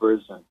Chattanooga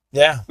papers, and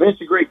yeah, it's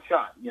a great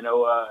shot.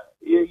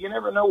 You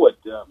never know what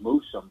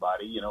moves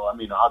somebody.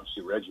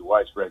 Obviously Reggie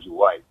White's Reggie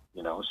White.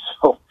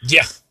 So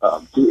yeah,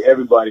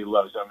 everybody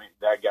loves.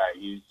 That guy.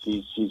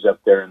 He's up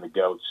there in the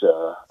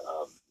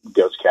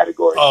goats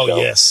category. Oh so,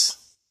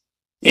 yes,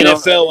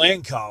 NFL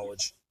and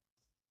college.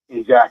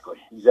 Exactly.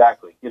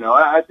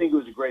 I think it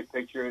was a great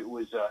picture. It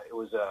was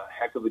a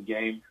heck of a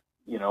game.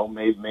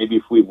 Maybe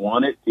if we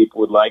won it,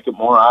 people would like it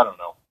more. I don't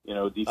know.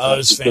 Defense, it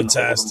was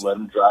fantastic. Let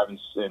them drive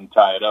and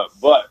tie it up.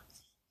 But,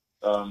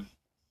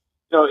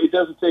 it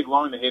doesn't take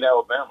long to hate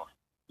Alabama.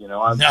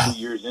 I'm 2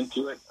 years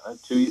into it.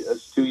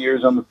 That's 2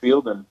 years on the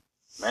field, and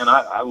man,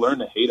 I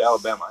learned to hate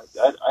Alabama.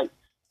 I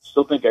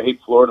still think I hate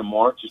Florida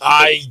more just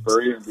because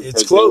Spurrier,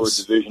 because they were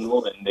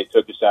divisional and they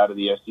took us out of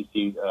the SEC.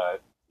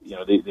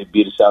 They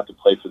beat us out to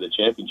play for the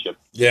championship.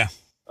 Yeah,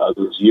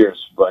 those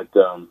years, but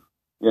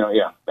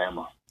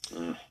Bama.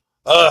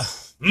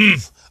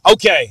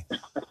 Okay,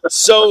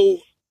 so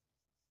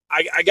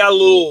I got a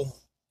little,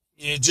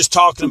 just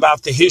talking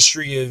about the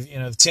history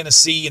of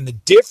Tennessee and the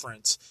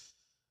difference,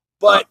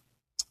 but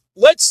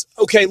let's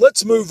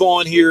move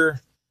on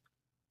here.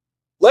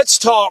 Let's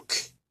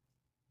talk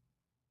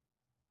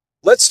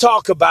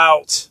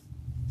about,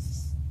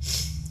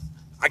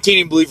 I can't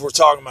even believe we're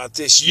talking about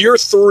this, year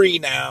 3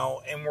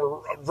 now, and we're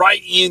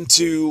right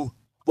into,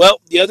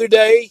 the other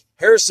day,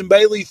 Harrison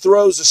Bailey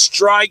throws a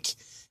strike,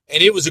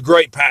 and it was a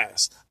great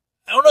pass.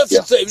 I don't know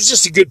if it was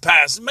just a good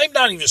pass, maybe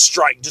not even a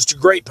strike, just a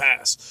great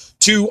pass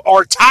to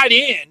our tight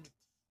end,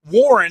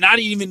 Warren. I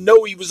didn't even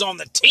know he was on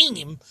the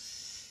team.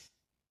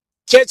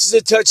 Catches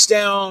a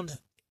touchdown.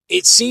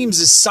 It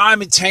seems as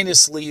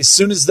simultaneously, as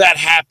soon as that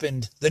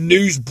happened, the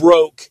news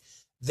broke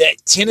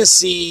that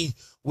Tennessee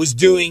was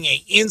doing an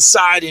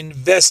inside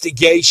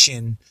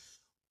investigation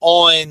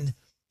on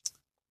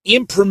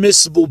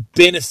impermissible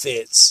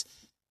benefits,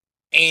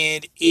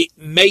 and it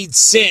made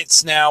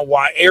sense now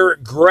why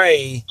Eric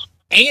Gray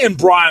and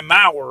Brian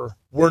Maurer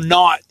were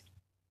not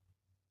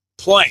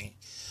playing.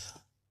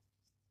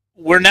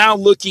 We're now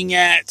looking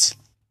at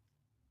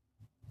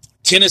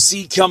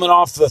Tennessee coming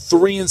off a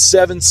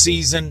 3-7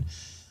 season.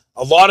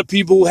 A lot of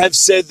people have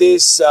said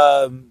this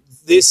and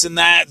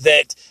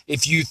that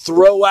if you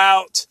throw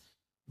out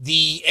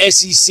the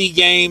SEC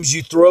games,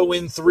 you throw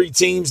in 3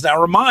 teams.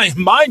 Now,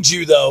 mind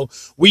you, though,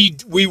 we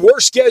were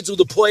scheduled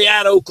to play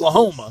at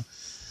Oklahoma.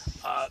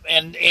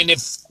 And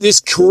if this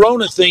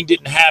Corona thing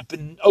didn't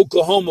happen,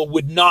 Oklahoma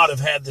would not have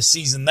had the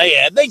season they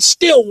had. They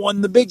still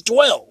won the Big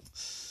 12.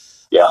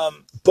 Yeah.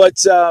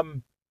 But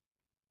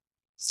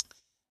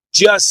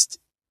just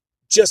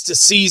a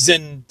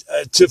season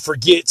to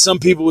forget. Some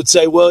people would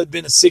say, well, it'd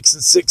been a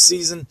 6-6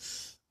 season.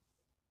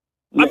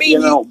 I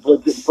mean,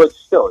 but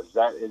still, is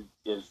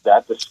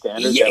that the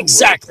standard? Yeah,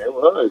 exactly.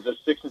 It's a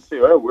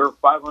 6-6. We're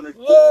 500.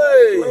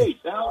 Great.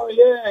 Oh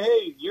yeah.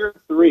 Hey, year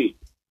 3.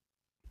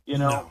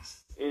 No.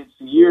 It's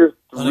year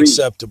 3.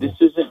 Unacceptable. This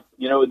isn't.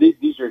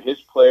 These are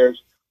his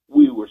players.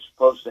 We were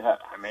supposed to have.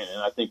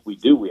 And I think we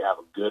do. We have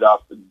a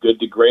good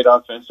to great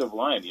offensive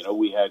line.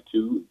 We had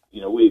 2.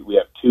 We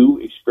have 2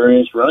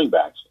 experienced running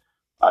backs.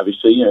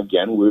 Obviously,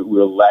 again,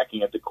 we're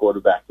lacking at the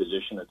quarterback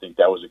position. I think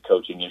that was a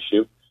coaching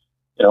issue.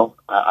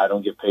 I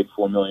don't get paid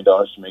 $4 million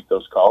to make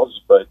those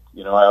calls, but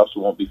I also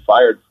won't be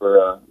fired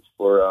for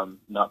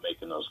not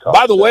making those calls.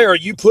 By the way, are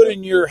you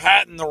putting your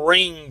hat in the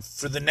ring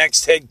for the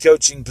next head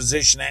coaching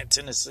position at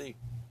Tennessee?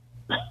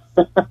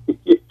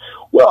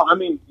 Well,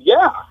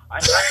 yeah, I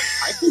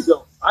can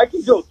go. I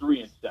can go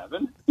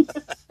 3-7.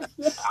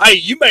 Hey,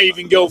 you may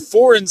even go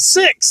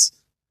 4-6.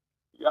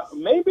 Yeah,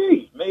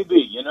 maybe.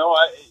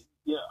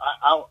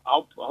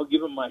 I'll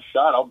give them my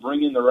shot. I'll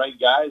bring in the right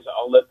guys.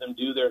 I'll let them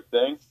do their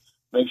thing.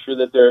 Make sure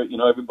that they're,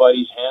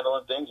 everybody's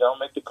handling things. I'll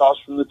make the calls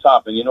from the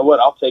top, and you know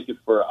what? I'll take it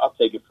for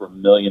 $1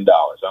 million.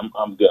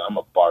 I'm good. I'm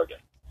a bargain.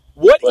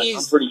 I'm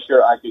pretty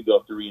sure I could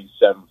go 3-7,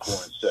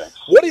 4-6.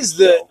 What is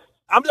the?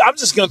 I'm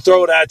just going to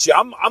throw it at you.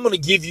 I'm going to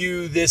give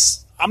you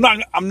this. I'm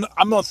going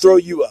to throw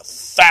you a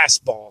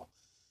fastball,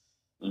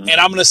 and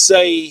I'm going to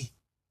say,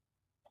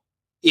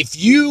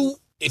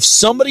 if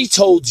somebody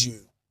told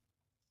you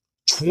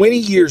 20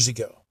 years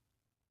ago,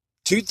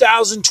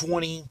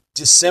 2020.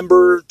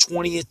 December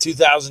 20th,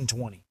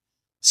 2020,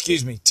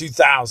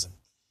 2000,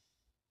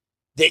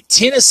 that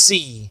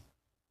Tennessee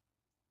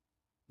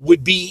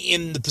would be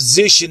in the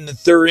position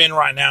that they're in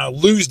right now,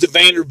 lose to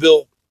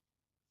Vanderbilt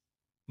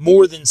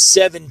more than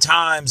 7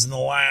 times in the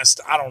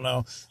last,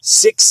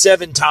 6,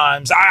 7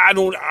 times. I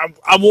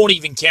won't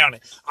even count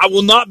it. I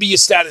will not be a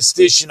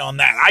statistician on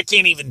that.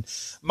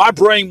 My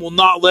brain will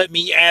not let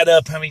me add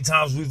up how many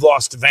times we've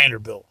lost to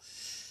Vanderbilt.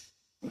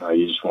 No,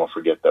 you just won't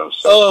forget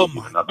those. Oh,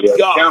 my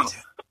God.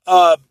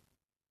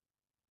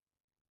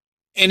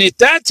 And at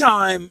that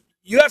time,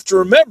 you have to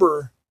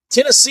remember,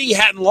 Tennessee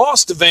hadn't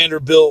lost to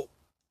Vanderbilt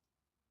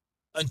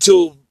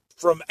until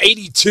from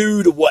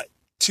 82 to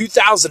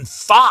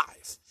 2005.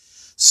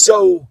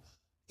 So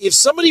if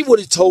somebody would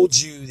have told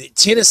you that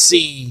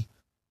Tennessee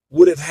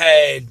would have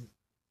had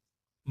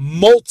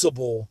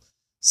multiple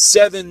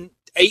 7-8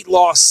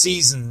 loss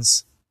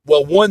seasons,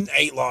 one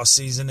 8-loss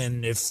season,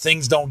 and if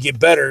things don't get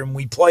better and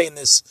we play in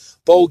this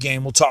bowl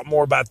game, we'll talk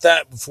more about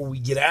that before we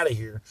get out of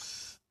here.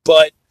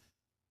 But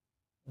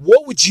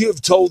what would you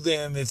have told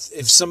them if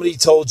somebody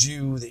told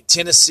you that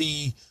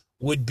Tennessee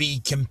would be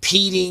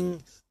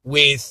competing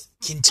with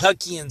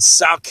Kentucky and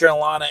South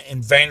Carolina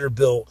and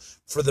Vanderbilt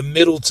for the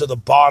middle to the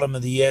bottom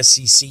of the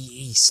SEC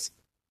East?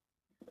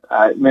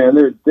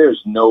 Man,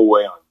 there's no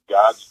way on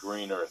God's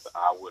green earth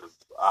I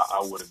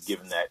would have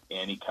given that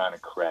any kind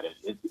of credit.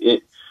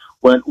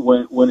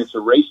 When it's a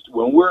race,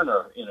 when we're in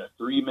a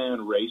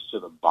 3-man race to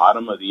the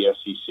bottom of the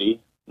SEC,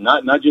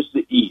 not just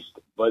the East,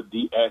 but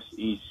the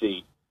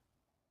SEC.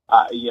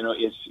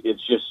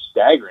 it's just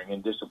staggering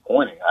and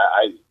disappointing.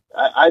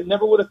 I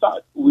never would have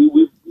thought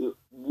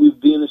we'd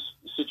be in this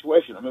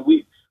situation. I mean,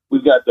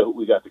 we've got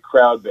the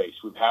crowd base.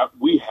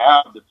 We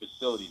have the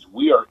facilities.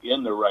 We are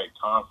in the right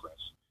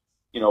conference.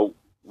 You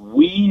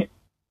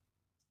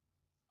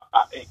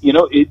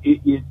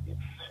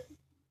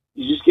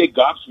just get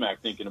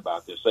gobsmacked thinking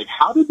about this. Like,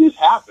 how did this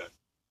happen?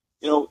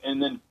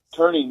 And then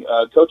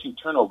coaching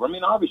turnover. I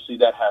mean, obviously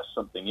that has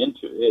something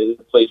into it.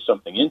 It plays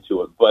something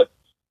into it. But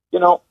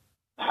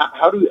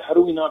how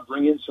do we not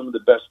bring in some of the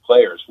best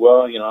players?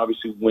 Well,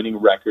 obviously winning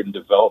record and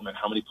development.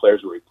 How many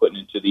players were we putting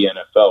into the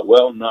NFL?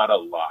 Well, not a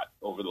lot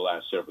over the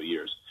last several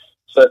years.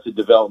 So that's a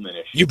development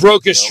issue. You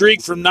broke a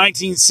streak from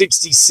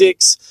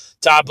 1966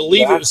 to, I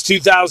believe it was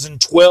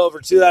 2012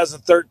 or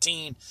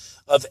 2013,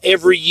 of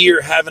every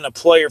year having a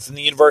player from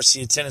the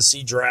University of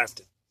Tennessee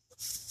drafted.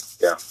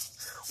 Yeah.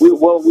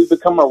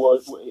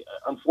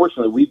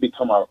 Unfortunately, we've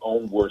become our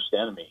own worst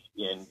enemy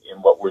in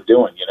what we're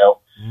doing.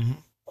 Mm-hmm.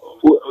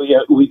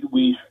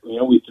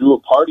 We threw a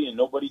party and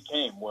nobody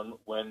came when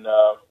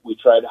we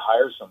tried to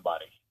hire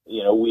somebody.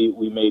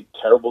 We made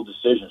terrible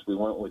decisions. We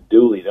went with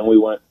Dooley, then we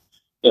went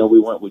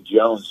with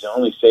Jones. The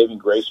only saving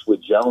grace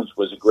with Jones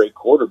was a great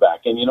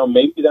quarterback, and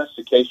maybe that's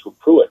the case with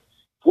Pruitt.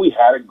 If we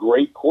had a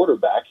great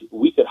quarterback,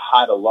 we could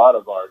hide a lot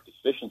of our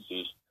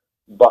deficiencies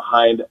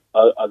behind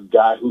a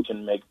guy who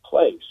can make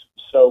plays.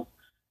 So,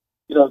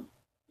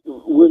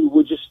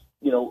 we're just,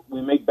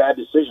 we make bad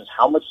decisions.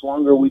 How much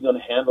longer are we going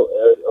to handle?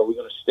 Are we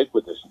going to stick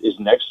with this? Is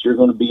next year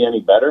going to be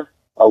any better?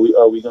 Are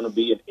we going to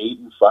be an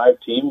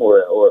 8-5 team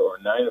or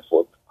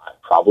 9-4?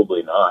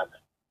 Probably not.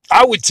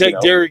 I would take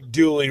Derek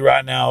Dooley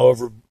right now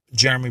over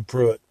Jeremy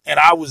Pruitt, and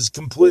I was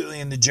completely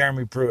in the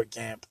Jeremy Pruitt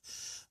camp.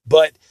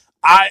 But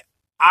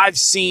I've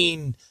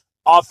seen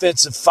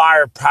offensive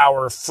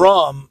firepower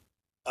from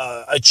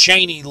a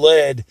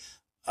Chaney-led.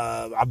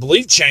 I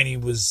believe Chaney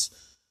was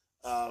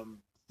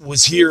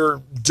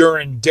here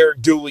during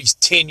Derek Dooley's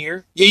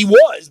tenure. Yeah, he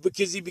was,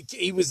 because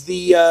he was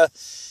the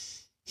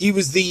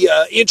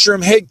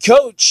interim head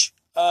coach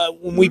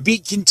when we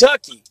beat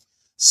Kentucky.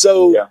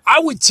 So yeah. I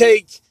would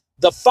take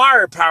the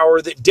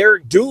firepower that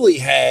Derek Dooley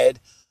had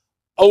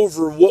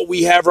over what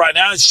we have right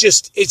now. It's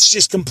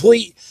just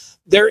complete.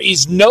 There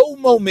is no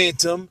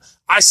momentum.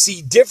 I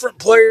see different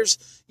players.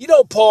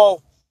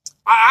 Paul,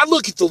 I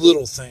look at the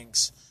little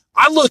things.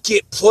 I look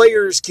at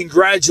players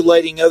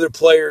congratulating other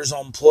players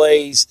on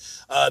plays,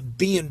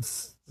 being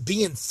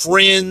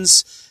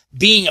friends,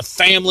 being a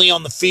family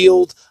on the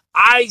field.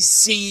 I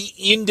see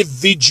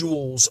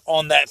individuals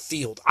on that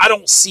field. I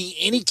don't see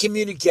any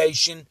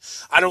communication.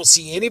 I don't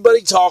see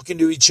anybody talking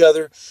to each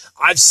other.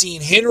 I've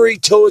seen Henry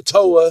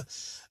To'oTo'o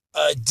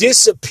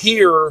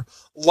disappear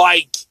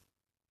like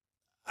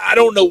I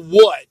don't know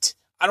what.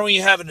 I don't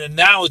even have an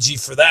analogy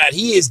for that.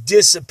 He has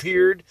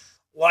disappeared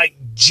like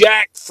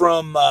Jack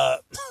from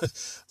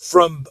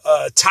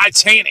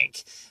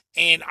Titanic.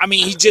 And I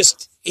mean, he's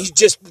just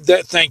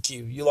that. Thank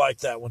you. You like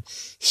that one.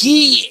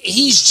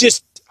 He's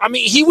just, I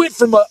mean, he went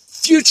from a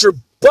future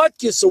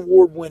Butkus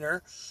Award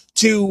winner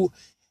to,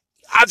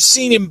 I've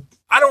seen him,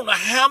 I don't know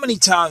how many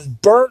times,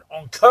 burnt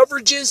on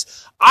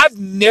coverages. I've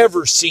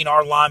never seen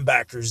our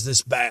linebackers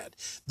this bad.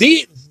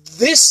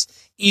 This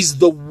is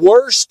the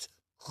worst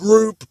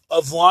group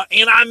of line,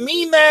 and I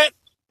mean that,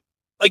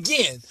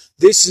 again,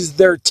 this is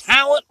their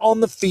talent on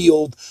the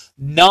field,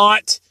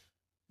 not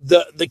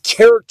the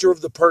character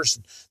of the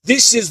person.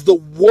 This is the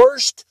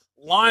worst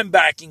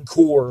linebacking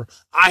core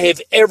I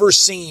have ever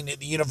seen at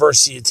the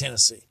University of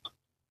Tennessee.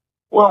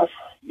 Well,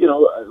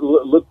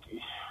 look,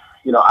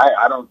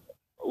 I don't.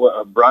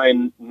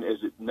 Brian, is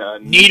it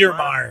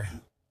Niedermeyer?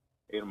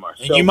 Niedermeyer.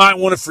 And you might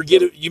want to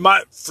forget it. You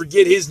might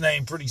forget his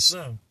name pretty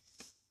soon.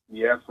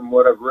 Yeah, from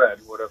what I've read,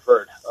 what I've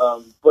heard.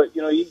 But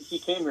he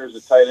came here as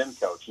a tight end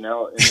coach.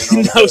 Now, and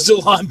then no, he's a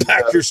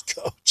linebackers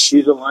coach.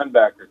 He's a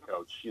linebacker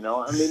coach.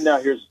 I mean,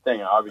 now here's the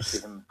thing. Obviously,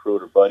 him and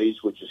Pruitt are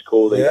buddies, which is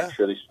cool. I'm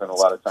sure they spend a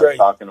lot of time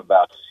talking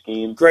about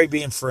scheme. Great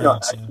being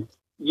friends.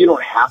 You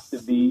don't have to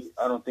be.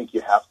 I don't think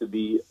you have to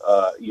be.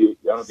 I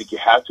don't think you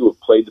have to have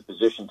played the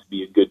position to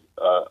be a good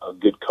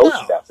coach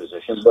at that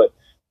position.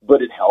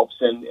 But it helps,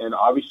 and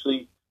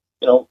obviously,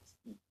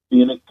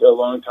 being a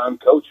long-time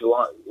coach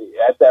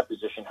at that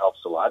position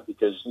helps a lot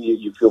because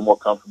you feel more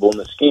comfortable in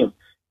the scheme.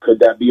 Could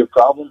that be a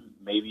problem?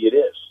 Maybe it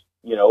is.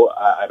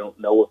 I don't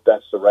know if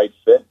that's the right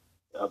fit,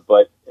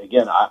 but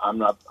again, I'm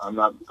not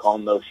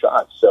calling those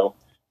shots, so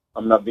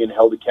I'm not being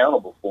held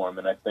accountable for them.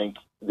 And I think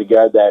the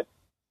guy that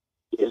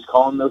is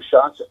calling those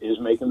shots is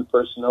making the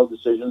personnel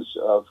decisions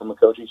from a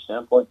coaching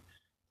standpoint.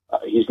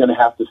 He's going to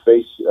have to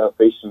face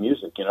some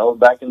music.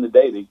 Back in the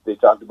day, they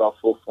talked about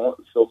Phil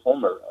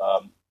Fulmer.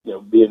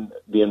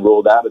 Being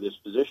rolled out of this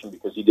position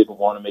because he didn't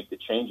want to make the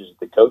changes at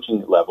the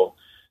coaching level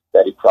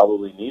that he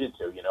probably needed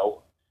to.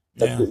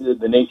 Yeah.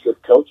 The nature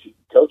of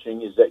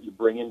coaching is that you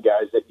bring in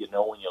guys that you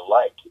know and you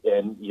like,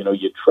 and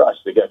you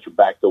trust. They got your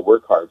back. They'll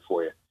work hard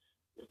for you.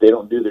 If they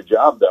don't do their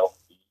job, though,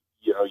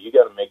 you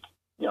got to make.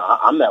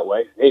 I'm that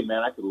way. Hey,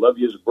 man, I could love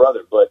you as a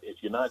brother, but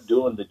if you're not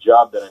doing the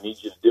job that I need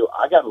you to do,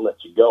 I got to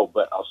let you go.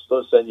 But I'll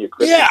still send you a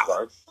Christmas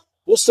card.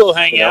 We'll still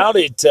hang out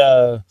at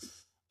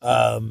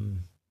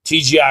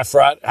TGI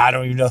Friday. I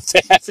don't even know if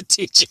they have a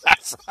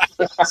TGI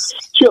Fridays.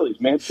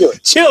 Chili's, man.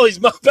 Chili's,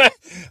 my bad.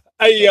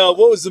 Hey,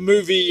 what was the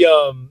movie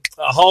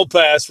Hall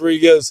Pass where he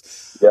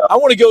goes, I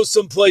want to go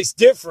someplace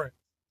different.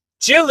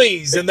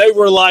 Chili's, and they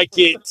were like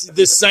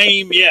the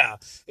same. Yeah,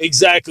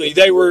 exactly.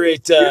 They were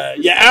at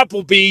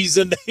Applebee's,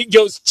 and he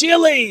goes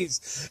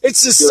Chili's.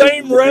 It's the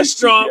same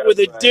restaurant with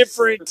a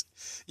different.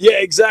 Yeah,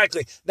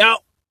 exactly. Now,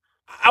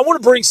 I want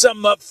to bring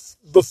something up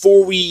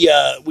before we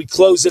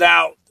close it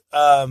out.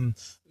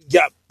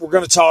 We're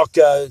going to talk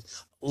a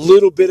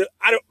little bit.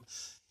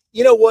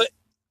 You know what?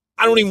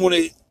 I don't even want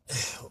to.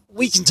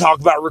 We can talk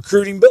about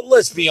recruiting, but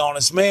let's be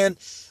honest, man.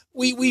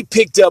 We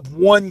picked up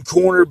one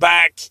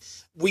cornerback.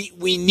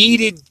 We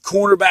needed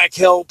cornerback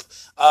help.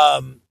 I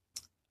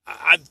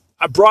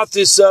brought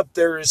this up.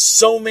 There is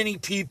so many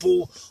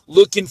people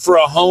looking for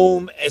a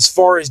home as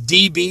far as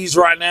DBs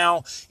right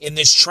now in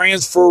this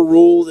transfer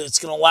rule that's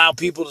going to allow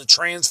people to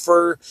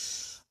transfer.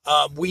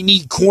 We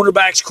need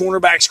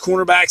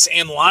cornerbacks,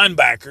 and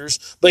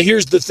linebackers. But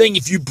here's the thing.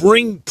 If you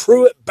bring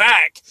Pruitt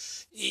back,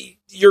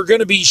 you're going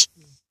to be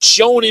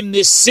showing him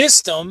this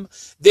system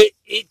that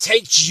it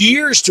takes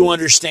years to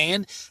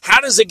understand.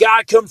 How does a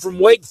guy come from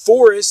Wake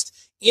Forest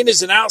in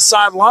as an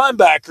outside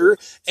linebacker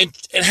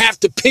and have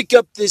to pick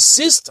up this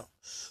system?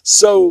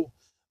 So,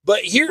 but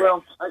here,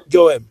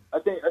 go ahead. I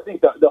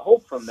think the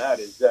hope from that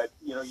is that,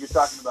 you're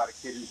talking about a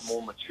kid who's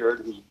more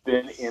matured, who's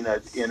been in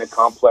a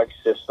complex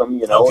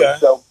system, Okay. And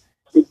so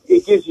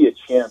it gives you a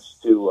chance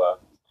to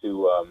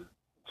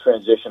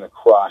transition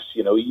across.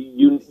 You know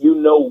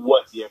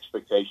what the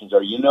expectations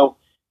are.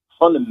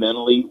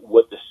 Fundamentally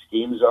what the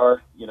schemes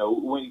are.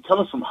 When you're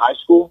coming from high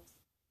school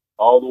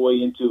all the way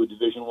into a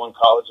Division I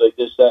college like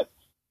this,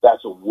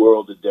 that's a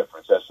world of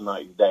difference. That's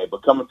night and day.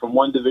 But coming from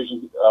one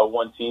Division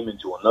I team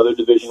into another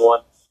Division I,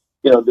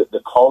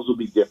 the calls will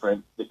be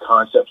different. The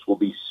concepts will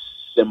be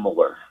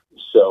similar.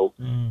 So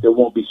there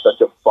won't be such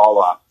a fall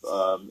off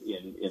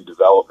in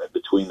development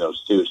between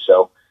those two.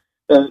 So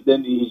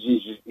then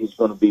he's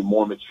going to be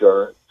more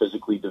mature,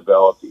 physically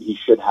developed. He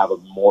should have a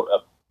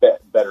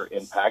better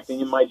impact, and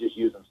you might just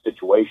use them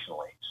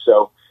situationally.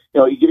 So,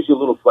 it gives you a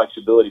little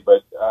flexibility,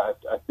 but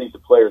I think the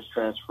players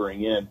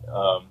transferring in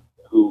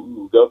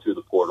who go through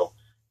the portal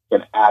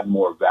can add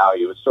more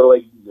value. It's sort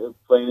of like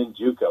playing in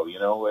JUCO. You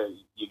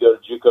go to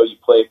JUCO, you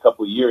play a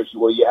couple of years.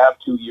 Well, you have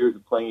 2 years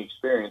of playing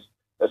experience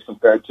as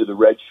compared to the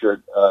red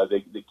shirt,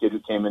 the kid who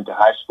came into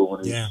high school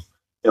and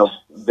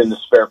who's been the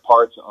spare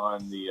parts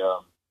on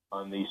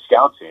the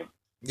scout team.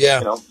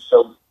 Yeah.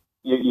 So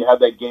you have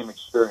that game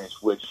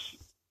experience, which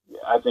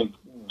I think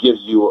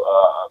gives you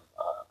a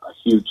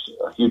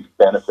huge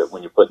benefit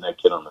when you're putting that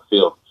kid on the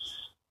field.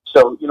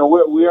 So,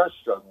 we are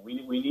struggling.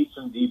 We need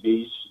some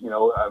DBs.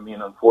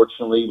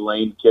 Unfortunately,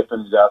 Lane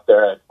Kiffin's out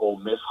there at Ole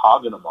Miss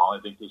hogging them all.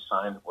 I think they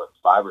signed,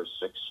 5 or 6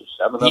 or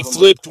 7 of them? He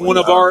flipped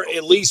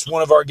at least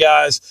one of our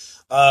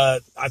guys.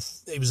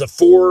 He was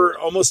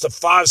almost a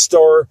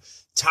 5-star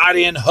tight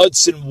end,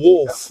 Hudson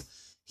Wolf. Yeah.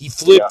 He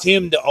flipped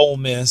him to Ole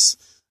Miss.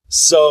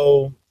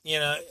 So,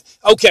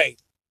 okay.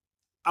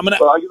 Let me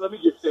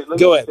just say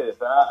this.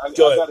 I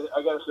got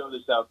to throw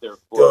this out there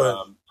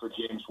for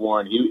James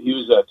Warren. He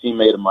was a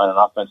teammate of mine, an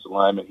offensive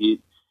lineman. He's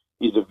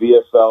a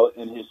VFL,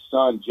 and his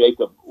son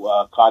Jacob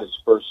caught his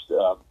first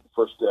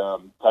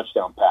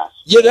touchdown pass.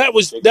 Yeah, that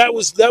was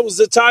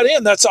the tight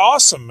end. That's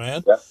awesome,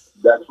 man.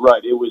 That's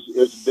right. It was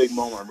a big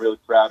moment. I'm really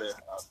proud of,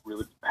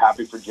 really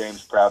happy for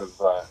James. Proud of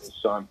his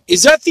son.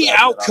 Is that the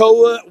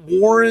Alcoa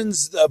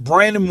Warrens,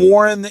 Brandon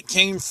Warren that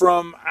came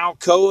from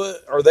Alcoa?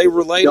 Are they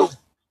related?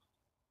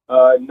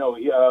 No.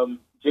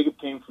 Jacob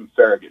came from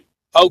Farragut.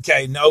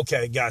 Okay,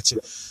 gotcha.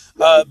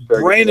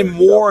 Brandon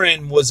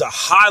Warren was a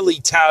highly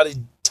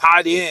touted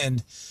tight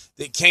end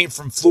that came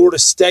from Florida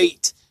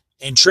State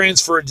and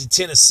transferred to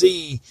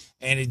Tennessee,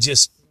 and it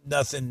just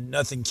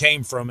nothing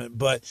came from it.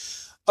 But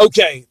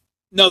okay,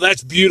 no,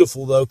 that's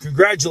beautiful though.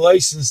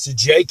 Congratulations to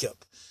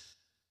Jacob.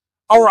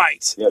 All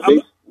right,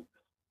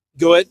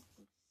 go ahead.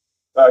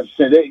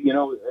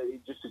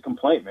 Just a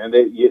complaint, man.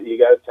 You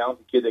got a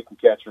talented kid that can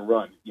catch and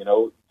run.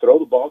 Throw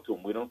the ball to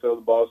him. We don't throw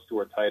the balls to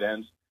our tight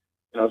ends.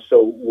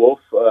 So Wolf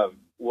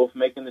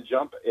making the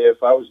jump.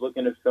 If I was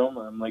looking at film,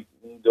 I'm like,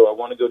 do I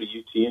want to go to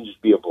UT and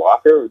just be a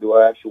blocker, or do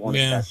I actually want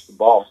to catch the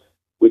ball?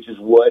 Which is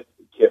what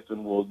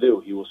Kiffin will do.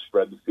 He will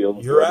spread the field.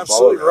 And You're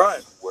absolutely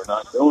right. We're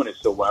not doing it,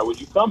 so why would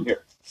you come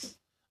here?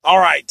 All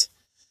right.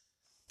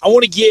 I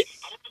want to get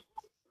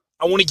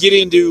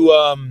into.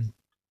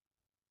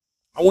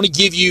 I want to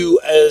give you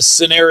a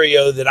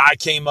scenario that I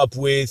came up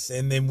with,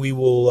 and then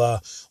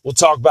we'll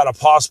talk about a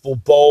possible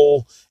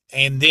bowl,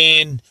 and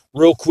then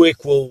real quick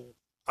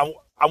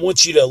I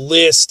want you to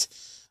list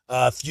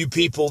a few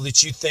people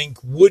that you think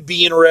would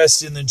be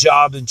interested in the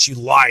job that you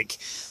like.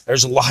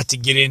 There's a lot to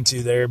get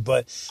into there,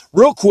 but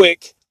real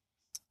quick,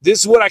 this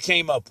is what I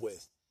came up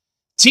with.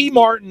 T.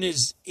 Martin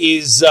is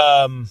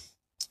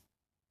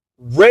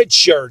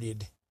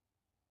redshirted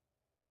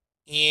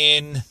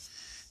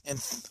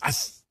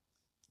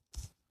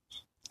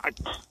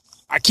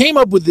I came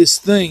up with this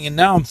thing, and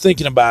now I'm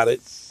thinking about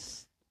it.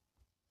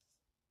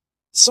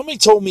 Somebody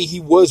told me he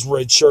was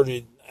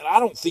redshirted, and I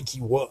don't think he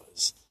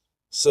was.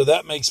 So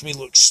that makes me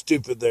look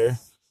stupid there.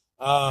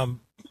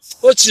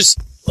 Let's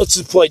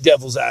just play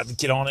devil's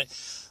advocate on it.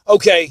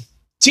 Okay,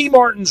 T.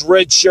 Martin's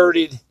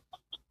redshirted,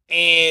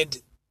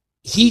 and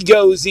he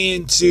goes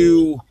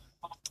into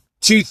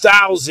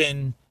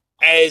 2000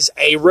 as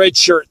a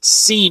redshirt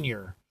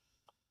senior.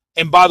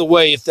 And by the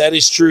way, if that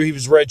is true, he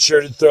was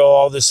redshirted. Throw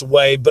all this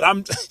away. But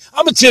I'm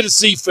a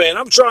Tennessee fan.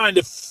 I'm trying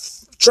to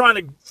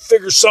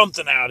figure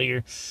something out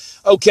here.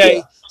 Okay,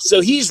 yeah.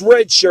 So he's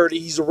redshirted.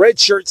 He's a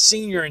redshirt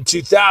senior in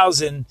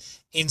 2000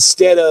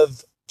 instead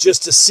of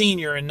just a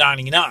senior in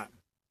 99.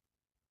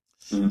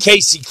 Mm-hmm.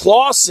 Casey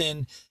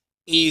Clausen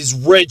is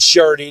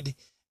redshirted,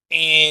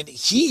 and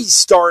he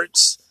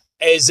starts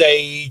as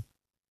a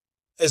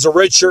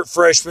redshirt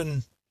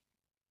freshman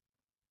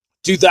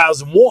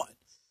 2001.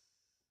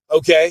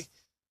 Okay,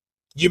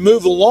 you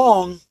move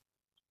along.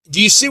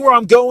 Do you see where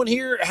I'm going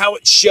here? How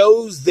it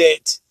shows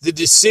that the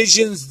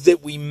decisions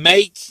that we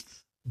make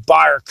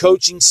by our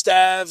coaching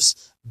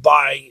staffs,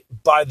 by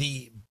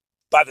the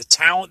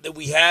talent that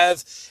we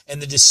have,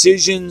 and the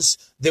decisions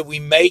that we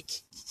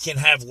make can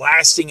have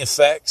lasting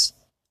effects?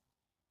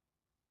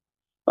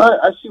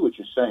 I see what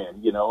you're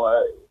saying. You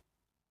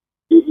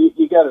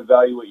got to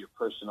evaluate your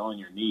personnel and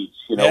your needs.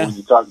 When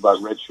you talk about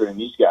redshirting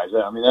these guys,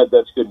 I mean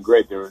that's good and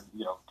great.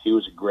 He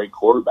was a great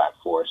quarterback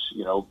for us.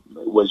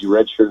 Was he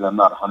redshirted? I'm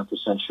not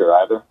 100% sure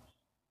either. I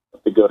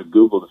have to go to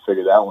Google to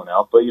figure that one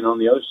out. But on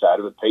the other side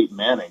of it, Peyton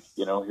Manning.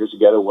 Here's a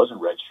guy that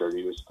wasn't redshirted.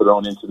 He was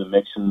thrown into the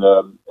mix in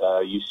the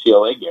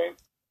UCLA game,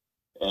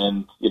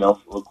 and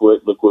look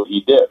what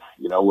he did.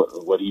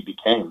 What he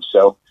became.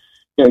 So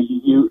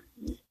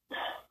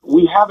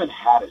we haven't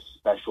had a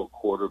special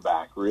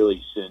quarterback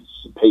really since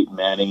Peyton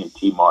Manning and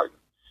T. Martin.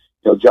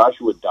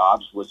 Joshua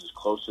Dobbs was as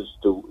close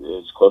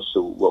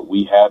to what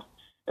we had,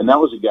 and that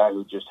was a guy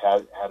who just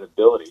had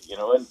ability.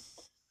 And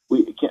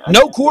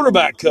no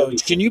quarterback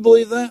coach. Can you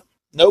believe that?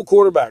 No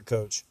quarterback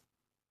coach.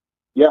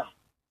 Yeah.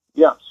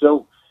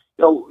 So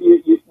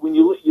when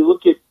you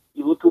look at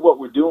what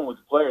we're doing with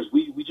the players,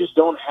 we just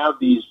don't have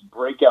these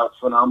breakout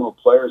phenomenal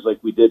players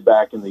like we did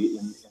back in the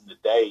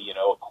day.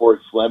 Corey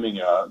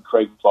Fleming,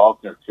 Craig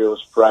Faulkner,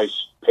 Fearless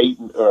Price,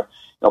 Peyton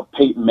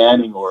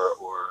Manning, or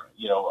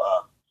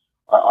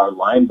our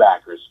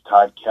linebackers,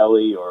 Todd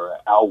Kelly or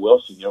Al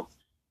Wilson.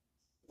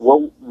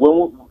 We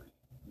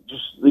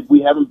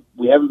haven't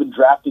been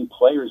drafting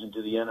players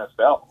into the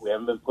NFL. We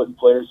haven't been putting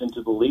players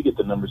into the league at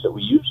the numbers that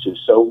we used to.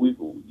 So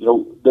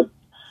the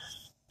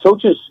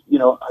coaches,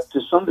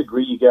 to some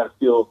degree, you got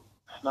to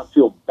not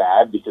feel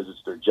bad because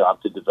it's their job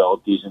to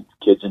develop these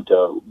kids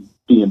into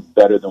being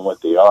better than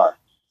what they are.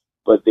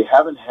 But they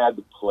haven't had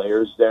the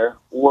players there,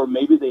 or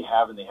maybe they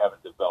have and they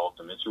haven't developed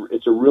them.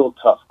 It's a real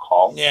tough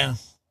call. Yeah.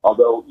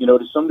 Although,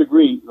 to some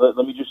degree, let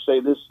me just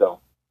say this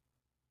though.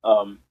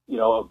 A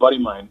buddy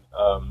of mine,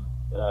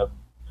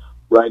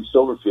 Ryan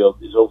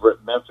Silverfield, is over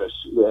at Memphis.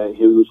 He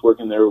was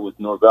working there with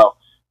Norvell.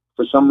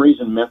 For some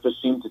reason, Memphis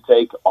seemed to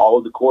take all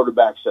of the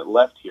quarterbacks that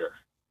left here.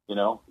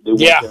 They went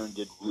there and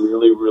did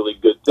really, really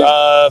good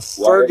things.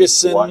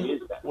 Ferguson. Why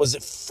is that? Was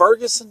it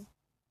Ferguson?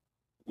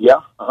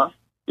 Yeah.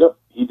 Yep.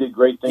 He did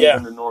great things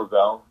under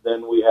Norvell.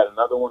 Then we had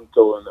another one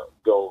go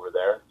over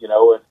there.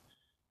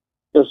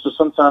 So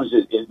sometimes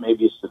it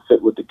maybe it's the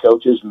fit with the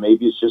coaches.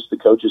 Maybe it's just the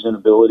coaches'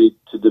 inability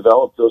to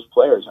develop those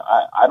players.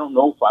 I don't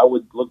know if I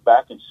would look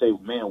back and say,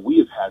 man, we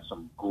have had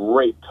some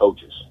great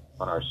coaches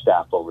on our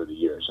staff over the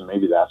years, and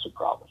maybe that's a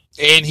problem.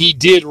 And he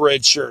did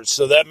redshirt,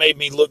 so that made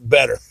me look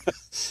better.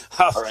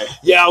 All right.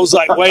 Yeah, I was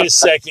like, wait a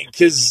second,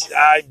 because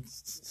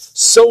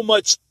so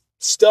much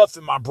stuff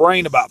in my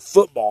brain about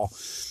football.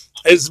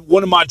 As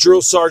one of my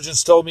drill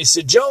sergeants told me, he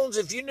said, Jones,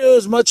 if you knew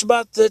as much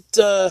about that,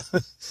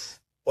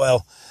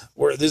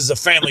 this is a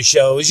family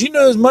show, as you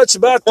know as much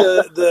about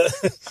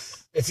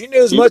if you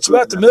knew as much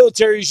about the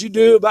military as you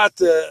do about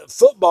the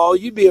football,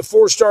 you'd be a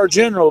 4-star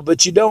general,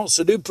 but you don't,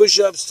 so do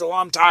push-ups till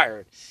I'm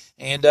tired.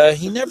 And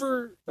he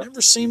never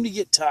seemed to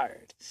get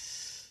tired.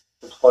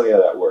 It's funny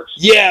how that works.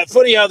 Yeah,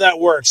 funny how that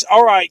works.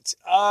 All right,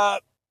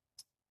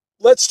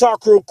 let's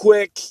talk real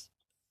quick.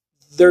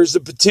 There's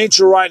a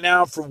potential right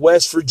now for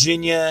West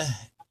Virginia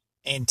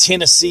and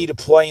Tennessee to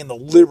play in the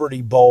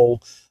Liberty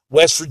Bowl.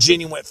 West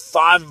Virginia went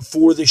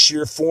 5-4 this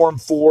year,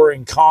 4-4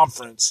 in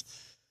conference.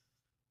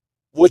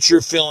 What's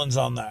your feelings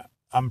on that?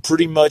 I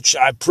pretty much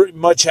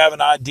have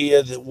an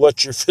idea that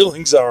what your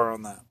feelings are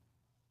on that.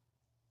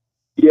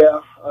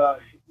 Yeah,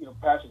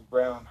 Patrick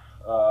Brown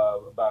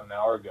about an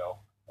hour ago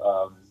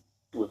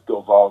with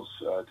GoVols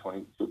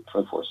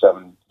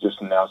 24/7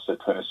 just announced that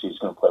Tennessee is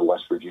going to play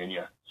West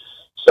Virginia.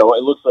 So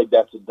it looks like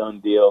that's a done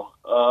deal.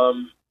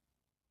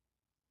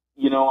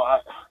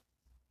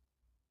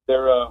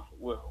 They're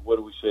what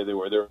do we say they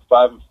were? They're a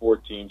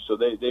 5-4 team, so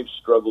they've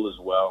struggled as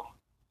well.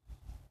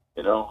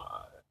 60-40,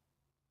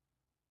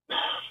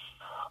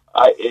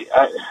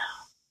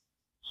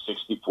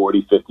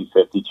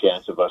 50-50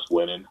 chance of us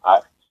winning.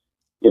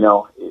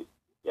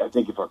 I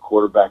think if our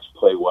quarterbacks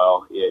play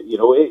well,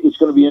 it's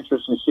going to be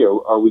interesting to see.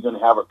 Are we going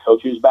to have our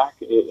coaches back?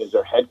 Is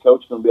our head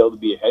coach going to be able to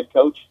be a head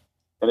coach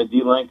and a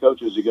D-line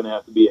coach? Or is it going to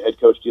have to be a head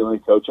coach, D-line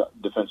coach,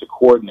 defensive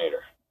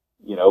coordinator?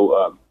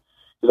 Because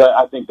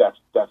I think that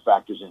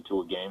factors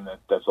into a game.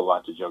 That's a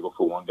lot to juggle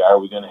for one guy. Are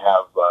we going to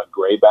have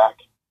Gray back?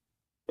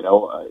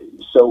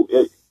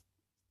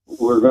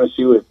 We're going to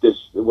see what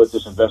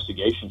this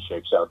investigation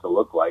shapes out to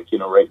look like.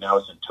 Right now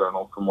it's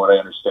internal. From what I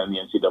understand, the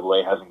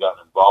NCAA hasn't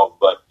gotten involved,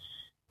 but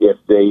if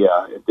they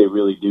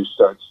really do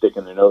start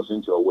sticking their nose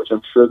into it, which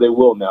I'm sure they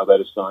will now that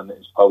it's gone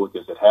as public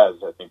as it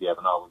has, I think they have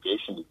an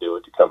obligation to do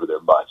it to cover their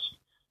butts.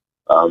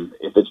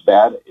 If it's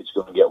bad, it's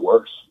going to get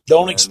worse.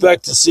 Don't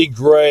expect to see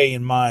Gray,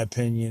 in my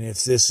opinion,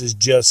 if this is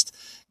just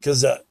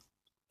because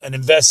an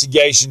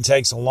investigation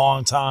takes a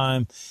long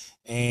time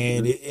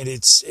and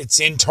it's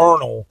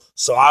internal.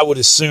 So I would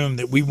assume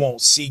that we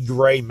won't see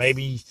Gray.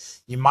 Maybe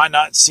you might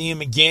not see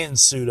him again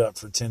suit up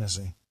for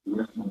Tennessee.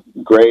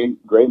 Gray,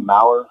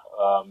 Maurer.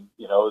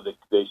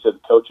 They said the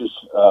coaches,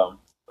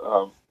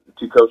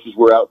 two coaches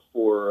were out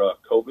for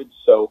COVID.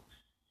 So,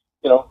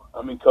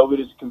 COVID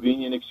is a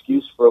convenient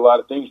excuse for a lot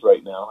of things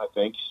right now, I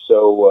think.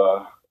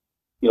 So,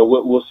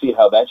 we'll see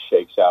how that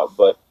shakes out.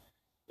 But,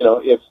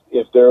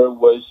 if there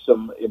was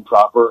some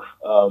improper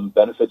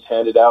benefits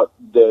handed out,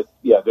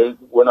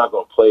 we're not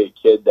going to play a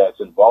kid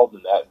that's involved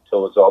in that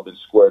until it's all been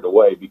squared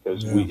away.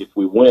 Because if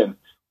we win,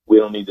 we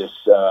don't need this.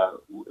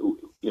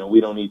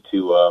 We don't need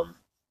to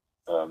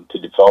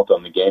default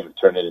on the game and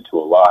turn it into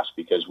a loss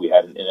because we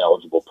had an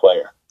ineligible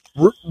player.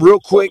 Real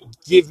quick,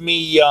 give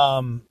me.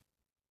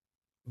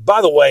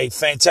 By the way,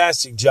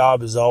 fantastic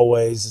job as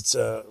always. It's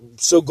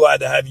so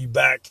glad to have you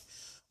back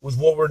with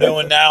what we're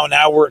doing now.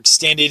 Now we're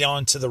extended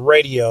onto the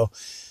radio.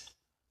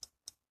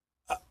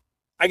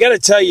 I got to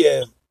tell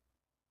you,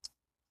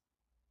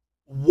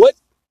 my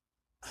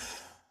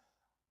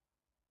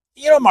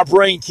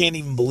brain can't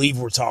even believe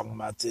we're talking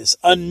about this.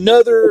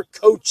 Another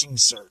coaching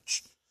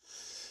search.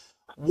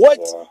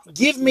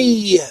 Give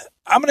me,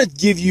 I'm going to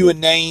give you a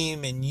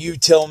name and you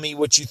tell me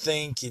what you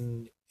think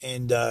and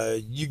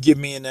you give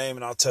me a name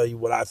and I'll tell you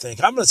what I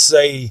think. I'm going to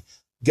say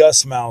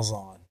Gus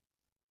Malzahn.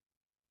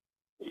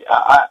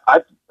 Yeah,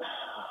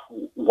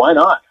 why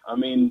not? I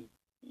mean,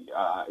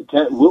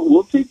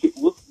 we'll take it.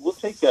 We'll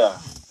take a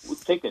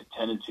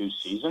 10-2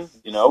 season.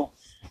 I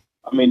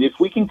mean, if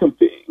we can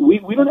compete,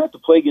 we don't have to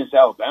play against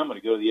Alabama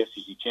to go to the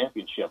SEC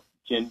championship.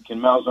 Can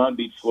Malzahn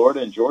beat Florida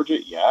and Georgia?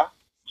 Yeah.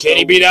 Can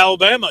he beat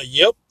Alabama?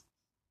 Yep.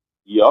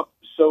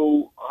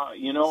 So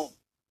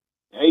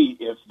hey,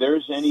 if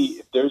there's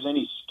any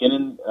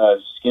skin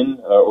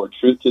or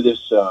truth to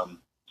this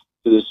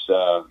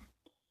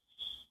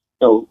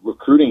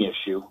recruiting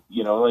issue,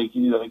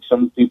 like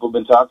some people have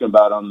been talking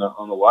about on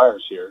the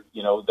wires here,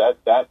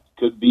 that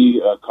could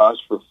be a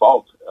cause for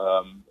fault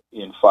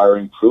in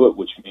firing Pruitt,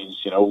 which means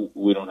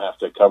we don't have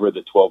to cover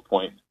the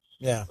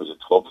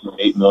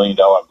 $12.8 million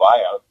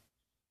buyout.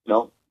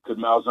 Could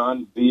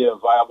Malzahn be a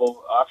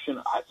viable option?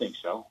 I think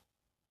so.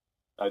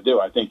 I do.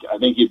 I think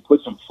he'd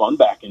put some fun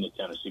back into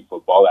Tennessee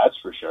football. That's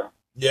for sure.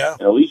 Yeah.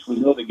 And at least we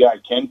know the guy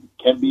can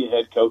be a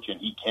head coach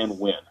and he can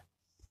win,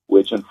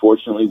 which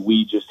unfortunately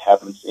we just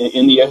haven't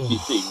in the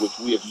SEC, which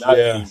we have not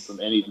seen from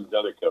any of these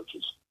other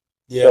coaches.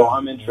 Yeah. So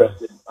I'm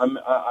interested.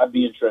 I'd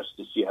be interested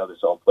to see how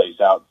this all plays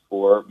out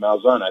for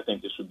Malzahn. I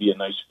think this would be a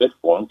nice fit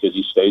for him because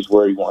he stays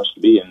where he wants to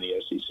be in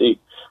the SEC.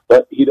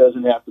 But he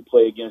doesn't have to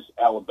play against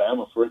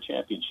Alabama for a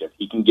championship.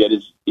 He can get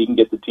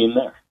the team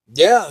there.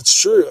 Yeah,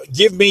 it's true.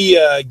 Give me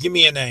a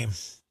name.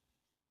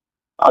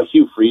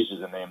 Hugh Freeze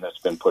is a name that's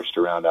been pushed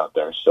around out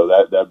there, so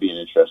that'd be an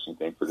interesting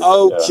thing for this.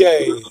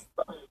 Okay.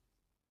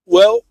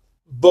 Well,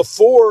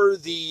 before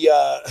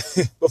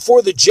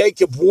the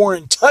Jacob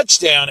Warren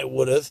touchdown, it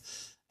would have,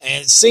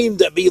 and it seemed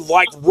to be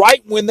like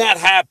right when that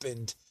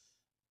happened,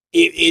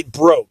 it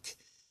broke.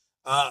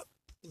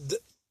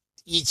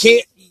 You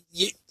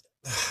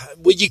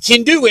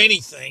can do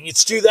anything.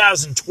 It's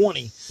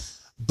 2020,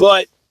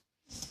 but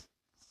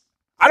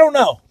I don't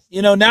know.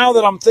 Now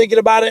that I'm thinking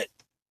about it,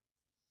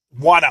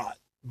 why not?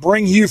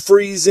 Bring Hugh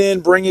Freeze in,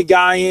 bring a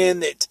guy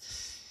in that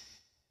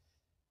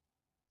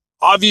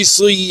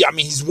obviously,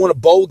 he's won a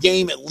bowl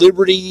game at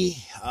Liberty.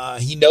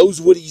 He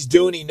knows what he's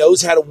doing. He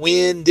knows how to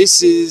win.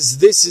 This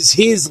is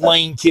his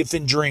Lane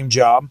Kiffin dream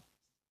job.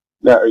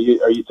 Now, are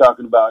you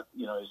talking about,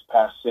 his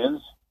past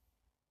sins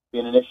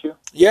being an issue?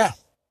 Yeah.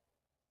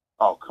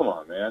 Oh, come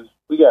on, man.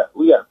 We got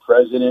a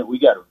president. We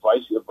got a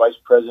vice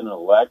president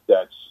elect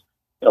that's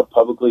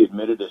publicly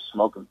admitted to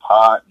smoking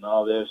pot and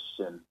all this,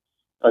 and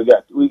we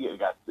got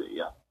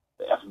the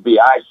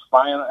FBI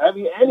spying.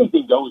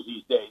 Anything goes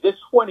these days. It's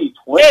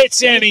 2020.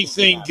 It's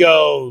anything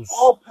goes.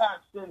 All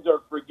past sins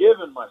are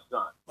forgiven, my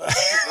son.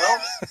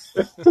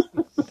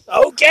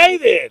 Okay,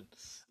 then.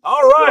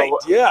 All right.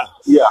 So, yeah.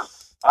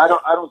 I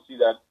don't see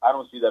that. I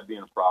don't see that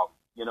being a problem.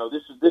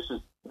 This is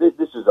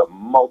a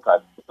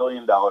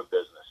multi-billion-dollar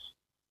business.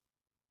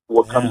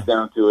 What comes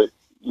down to it,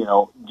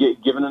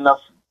 given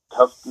enough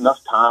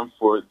time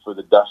for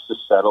the dust to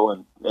settle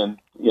and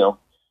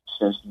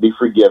sins to be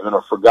forgiven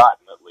or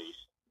forgotten at least.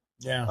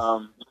 Yeah.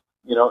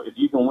 If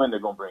you can win, they're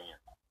going to bring you.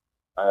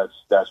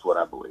 That's what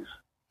I believe.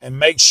 And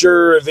make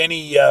sure if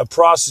any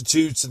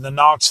prostitutes in the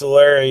Knoxville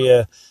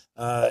area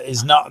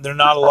they're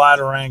not allowed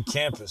around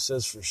campus.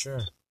 That's for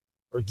sure.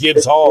 Or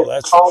Gibbs Hall.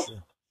 That's for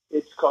sure.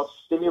 It's called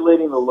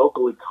stimulating the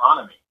local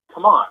economy.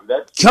 Come on,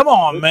 Come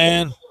on,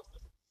 man.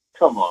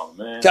 Come on,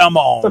 man. Come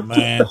on,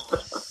 man.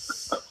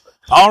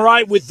 All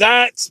right. With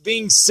that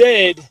being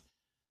said,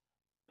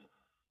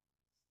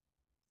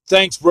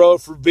 thanks, bro,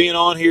 for being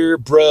on here,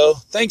 bro.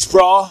 Thanks,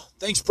 bro.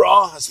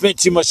 I spent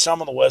too much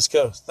time on the West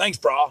Coast. Thanks,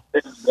 bro.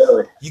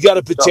 You got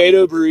a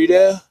potato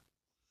burrito?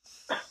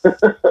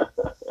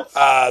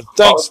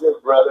 Thanks,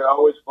 good, brother.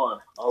 Always fun.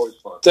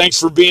 Thanks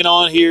for being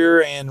on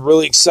here, and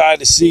really excited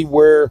to see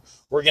where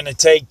we're going to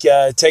take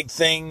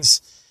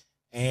things.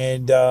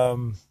 And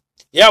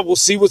we'll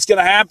see what's going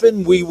to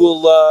happen. We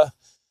will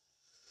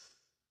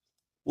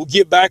we'll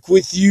get back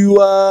with you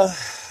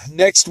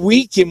next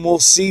week, and we'll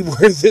see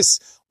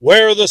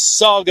where the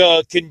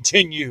saga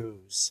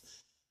continues.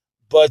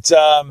 But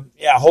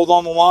hold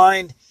on the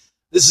line.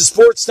 This is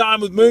Sports Time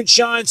with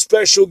Moonshine.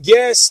 Special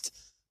guest,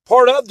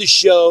 part of the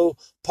show,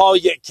 Paul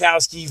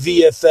Yetkowski,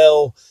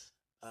 VFL.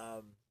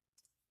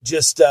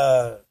 Just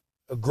a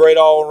great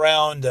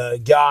all-around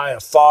guy, a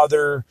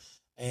father,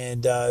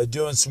 and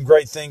doing some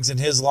great things in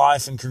his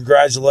life. And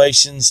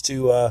congratulations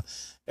to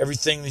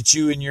everything that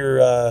you and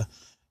your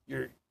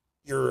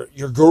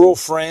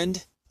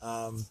girlfriend.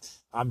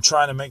 I'm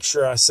trying to make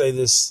sure I say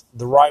this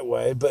the right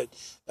way, but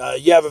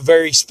you have a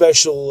very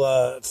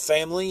special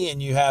family,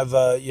 and you have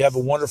a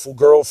wonderful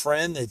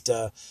girlfriend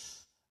that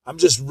I'm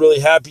just really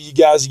happy you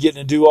guys are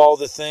getting to do all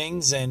the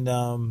things,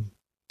 and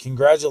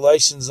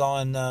congratulations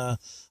on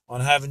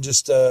having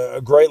just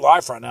a great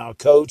life right now. A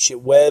coach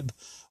at Webb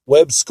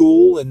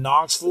School in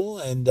Knoxville,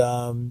 and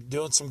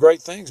doing some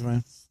great things,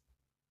 man.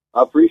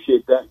 I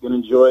appreciate that.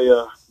 Going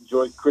to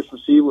enjoy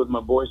Christmas Eve with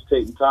my boys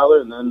Tate and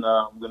Tyler, and then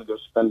I'm going to go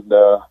spend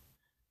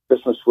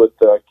Christmas with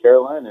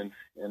Caroline and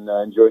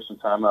enjoy some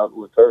time out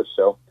with her.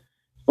 So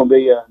it's going to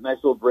be a nice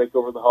little break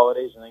over the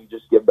holidays, and then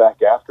just get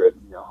back after it.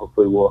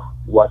 Hopefully we'll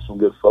watch some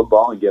good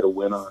football and get a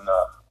win on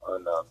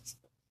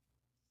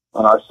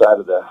our side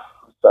of the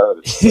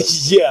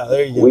yeah,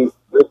 there you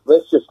go.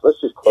 Let's just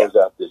close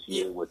out this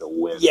year with a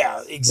win.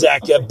 Yeah,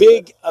 exactly. A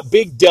big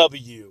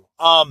W.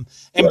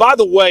 And by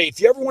the way,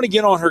 if you ever want to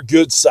get on her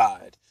good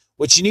side,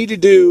 what you need to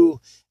do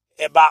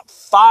about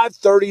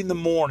 5:30 in the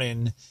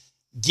morning,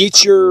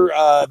 get your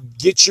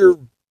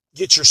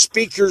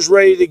speakers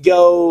ready to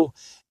go,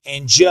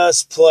 and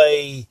just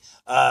play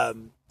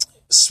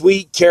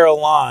Sweet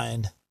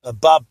Caroline,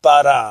 Ba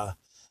Ba Da.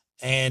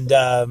 And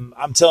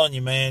I'm telling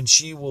you, man,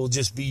 she will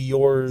just be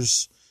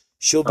yours.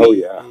 She'll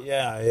be,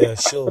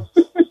 she'll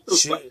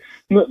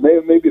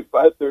maybe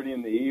 5:30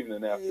 in the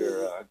evening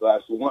after a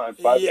glass of wine.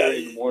 5:30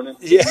 in the morning.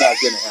 It's not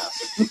going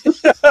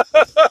to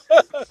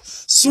happen.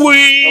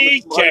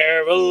 Sweet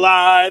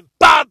Caroline,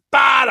 ba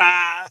ba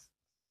da.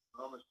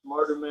 I'm a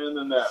smarter man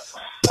than that,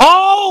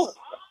 Paul.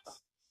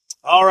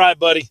 All right,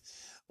 buddy.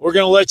 We're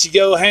going to let you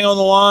go. Hang on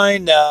the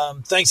line.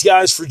 Thanks,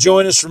 guys, for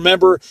joining us.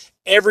 Remember,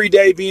 every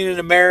day being an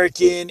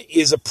American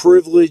is a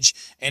privilege,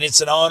 and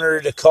it's an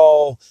honor to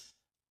call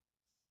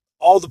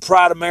all the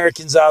proud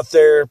Americans out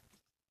there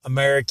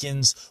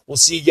Americans. We'll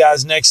see you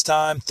guys next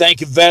time. Thank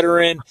you,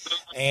 veteran,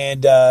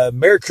 and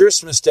Merry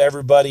Christmas to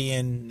everybody,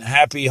 and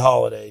Happy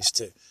Holidays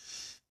too.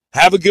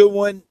 Have a good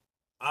one.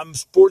 I'm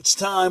Sports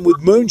Time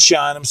with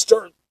Moonshine. I'm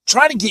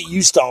trying to get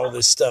used to all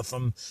this stuff.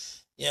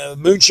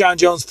 Moonshine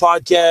Jones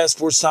podcast,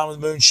 Sports Time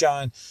with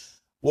Moonshine.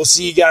 We'll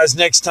see you guys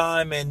next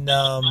time, and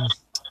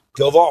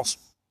go Vols.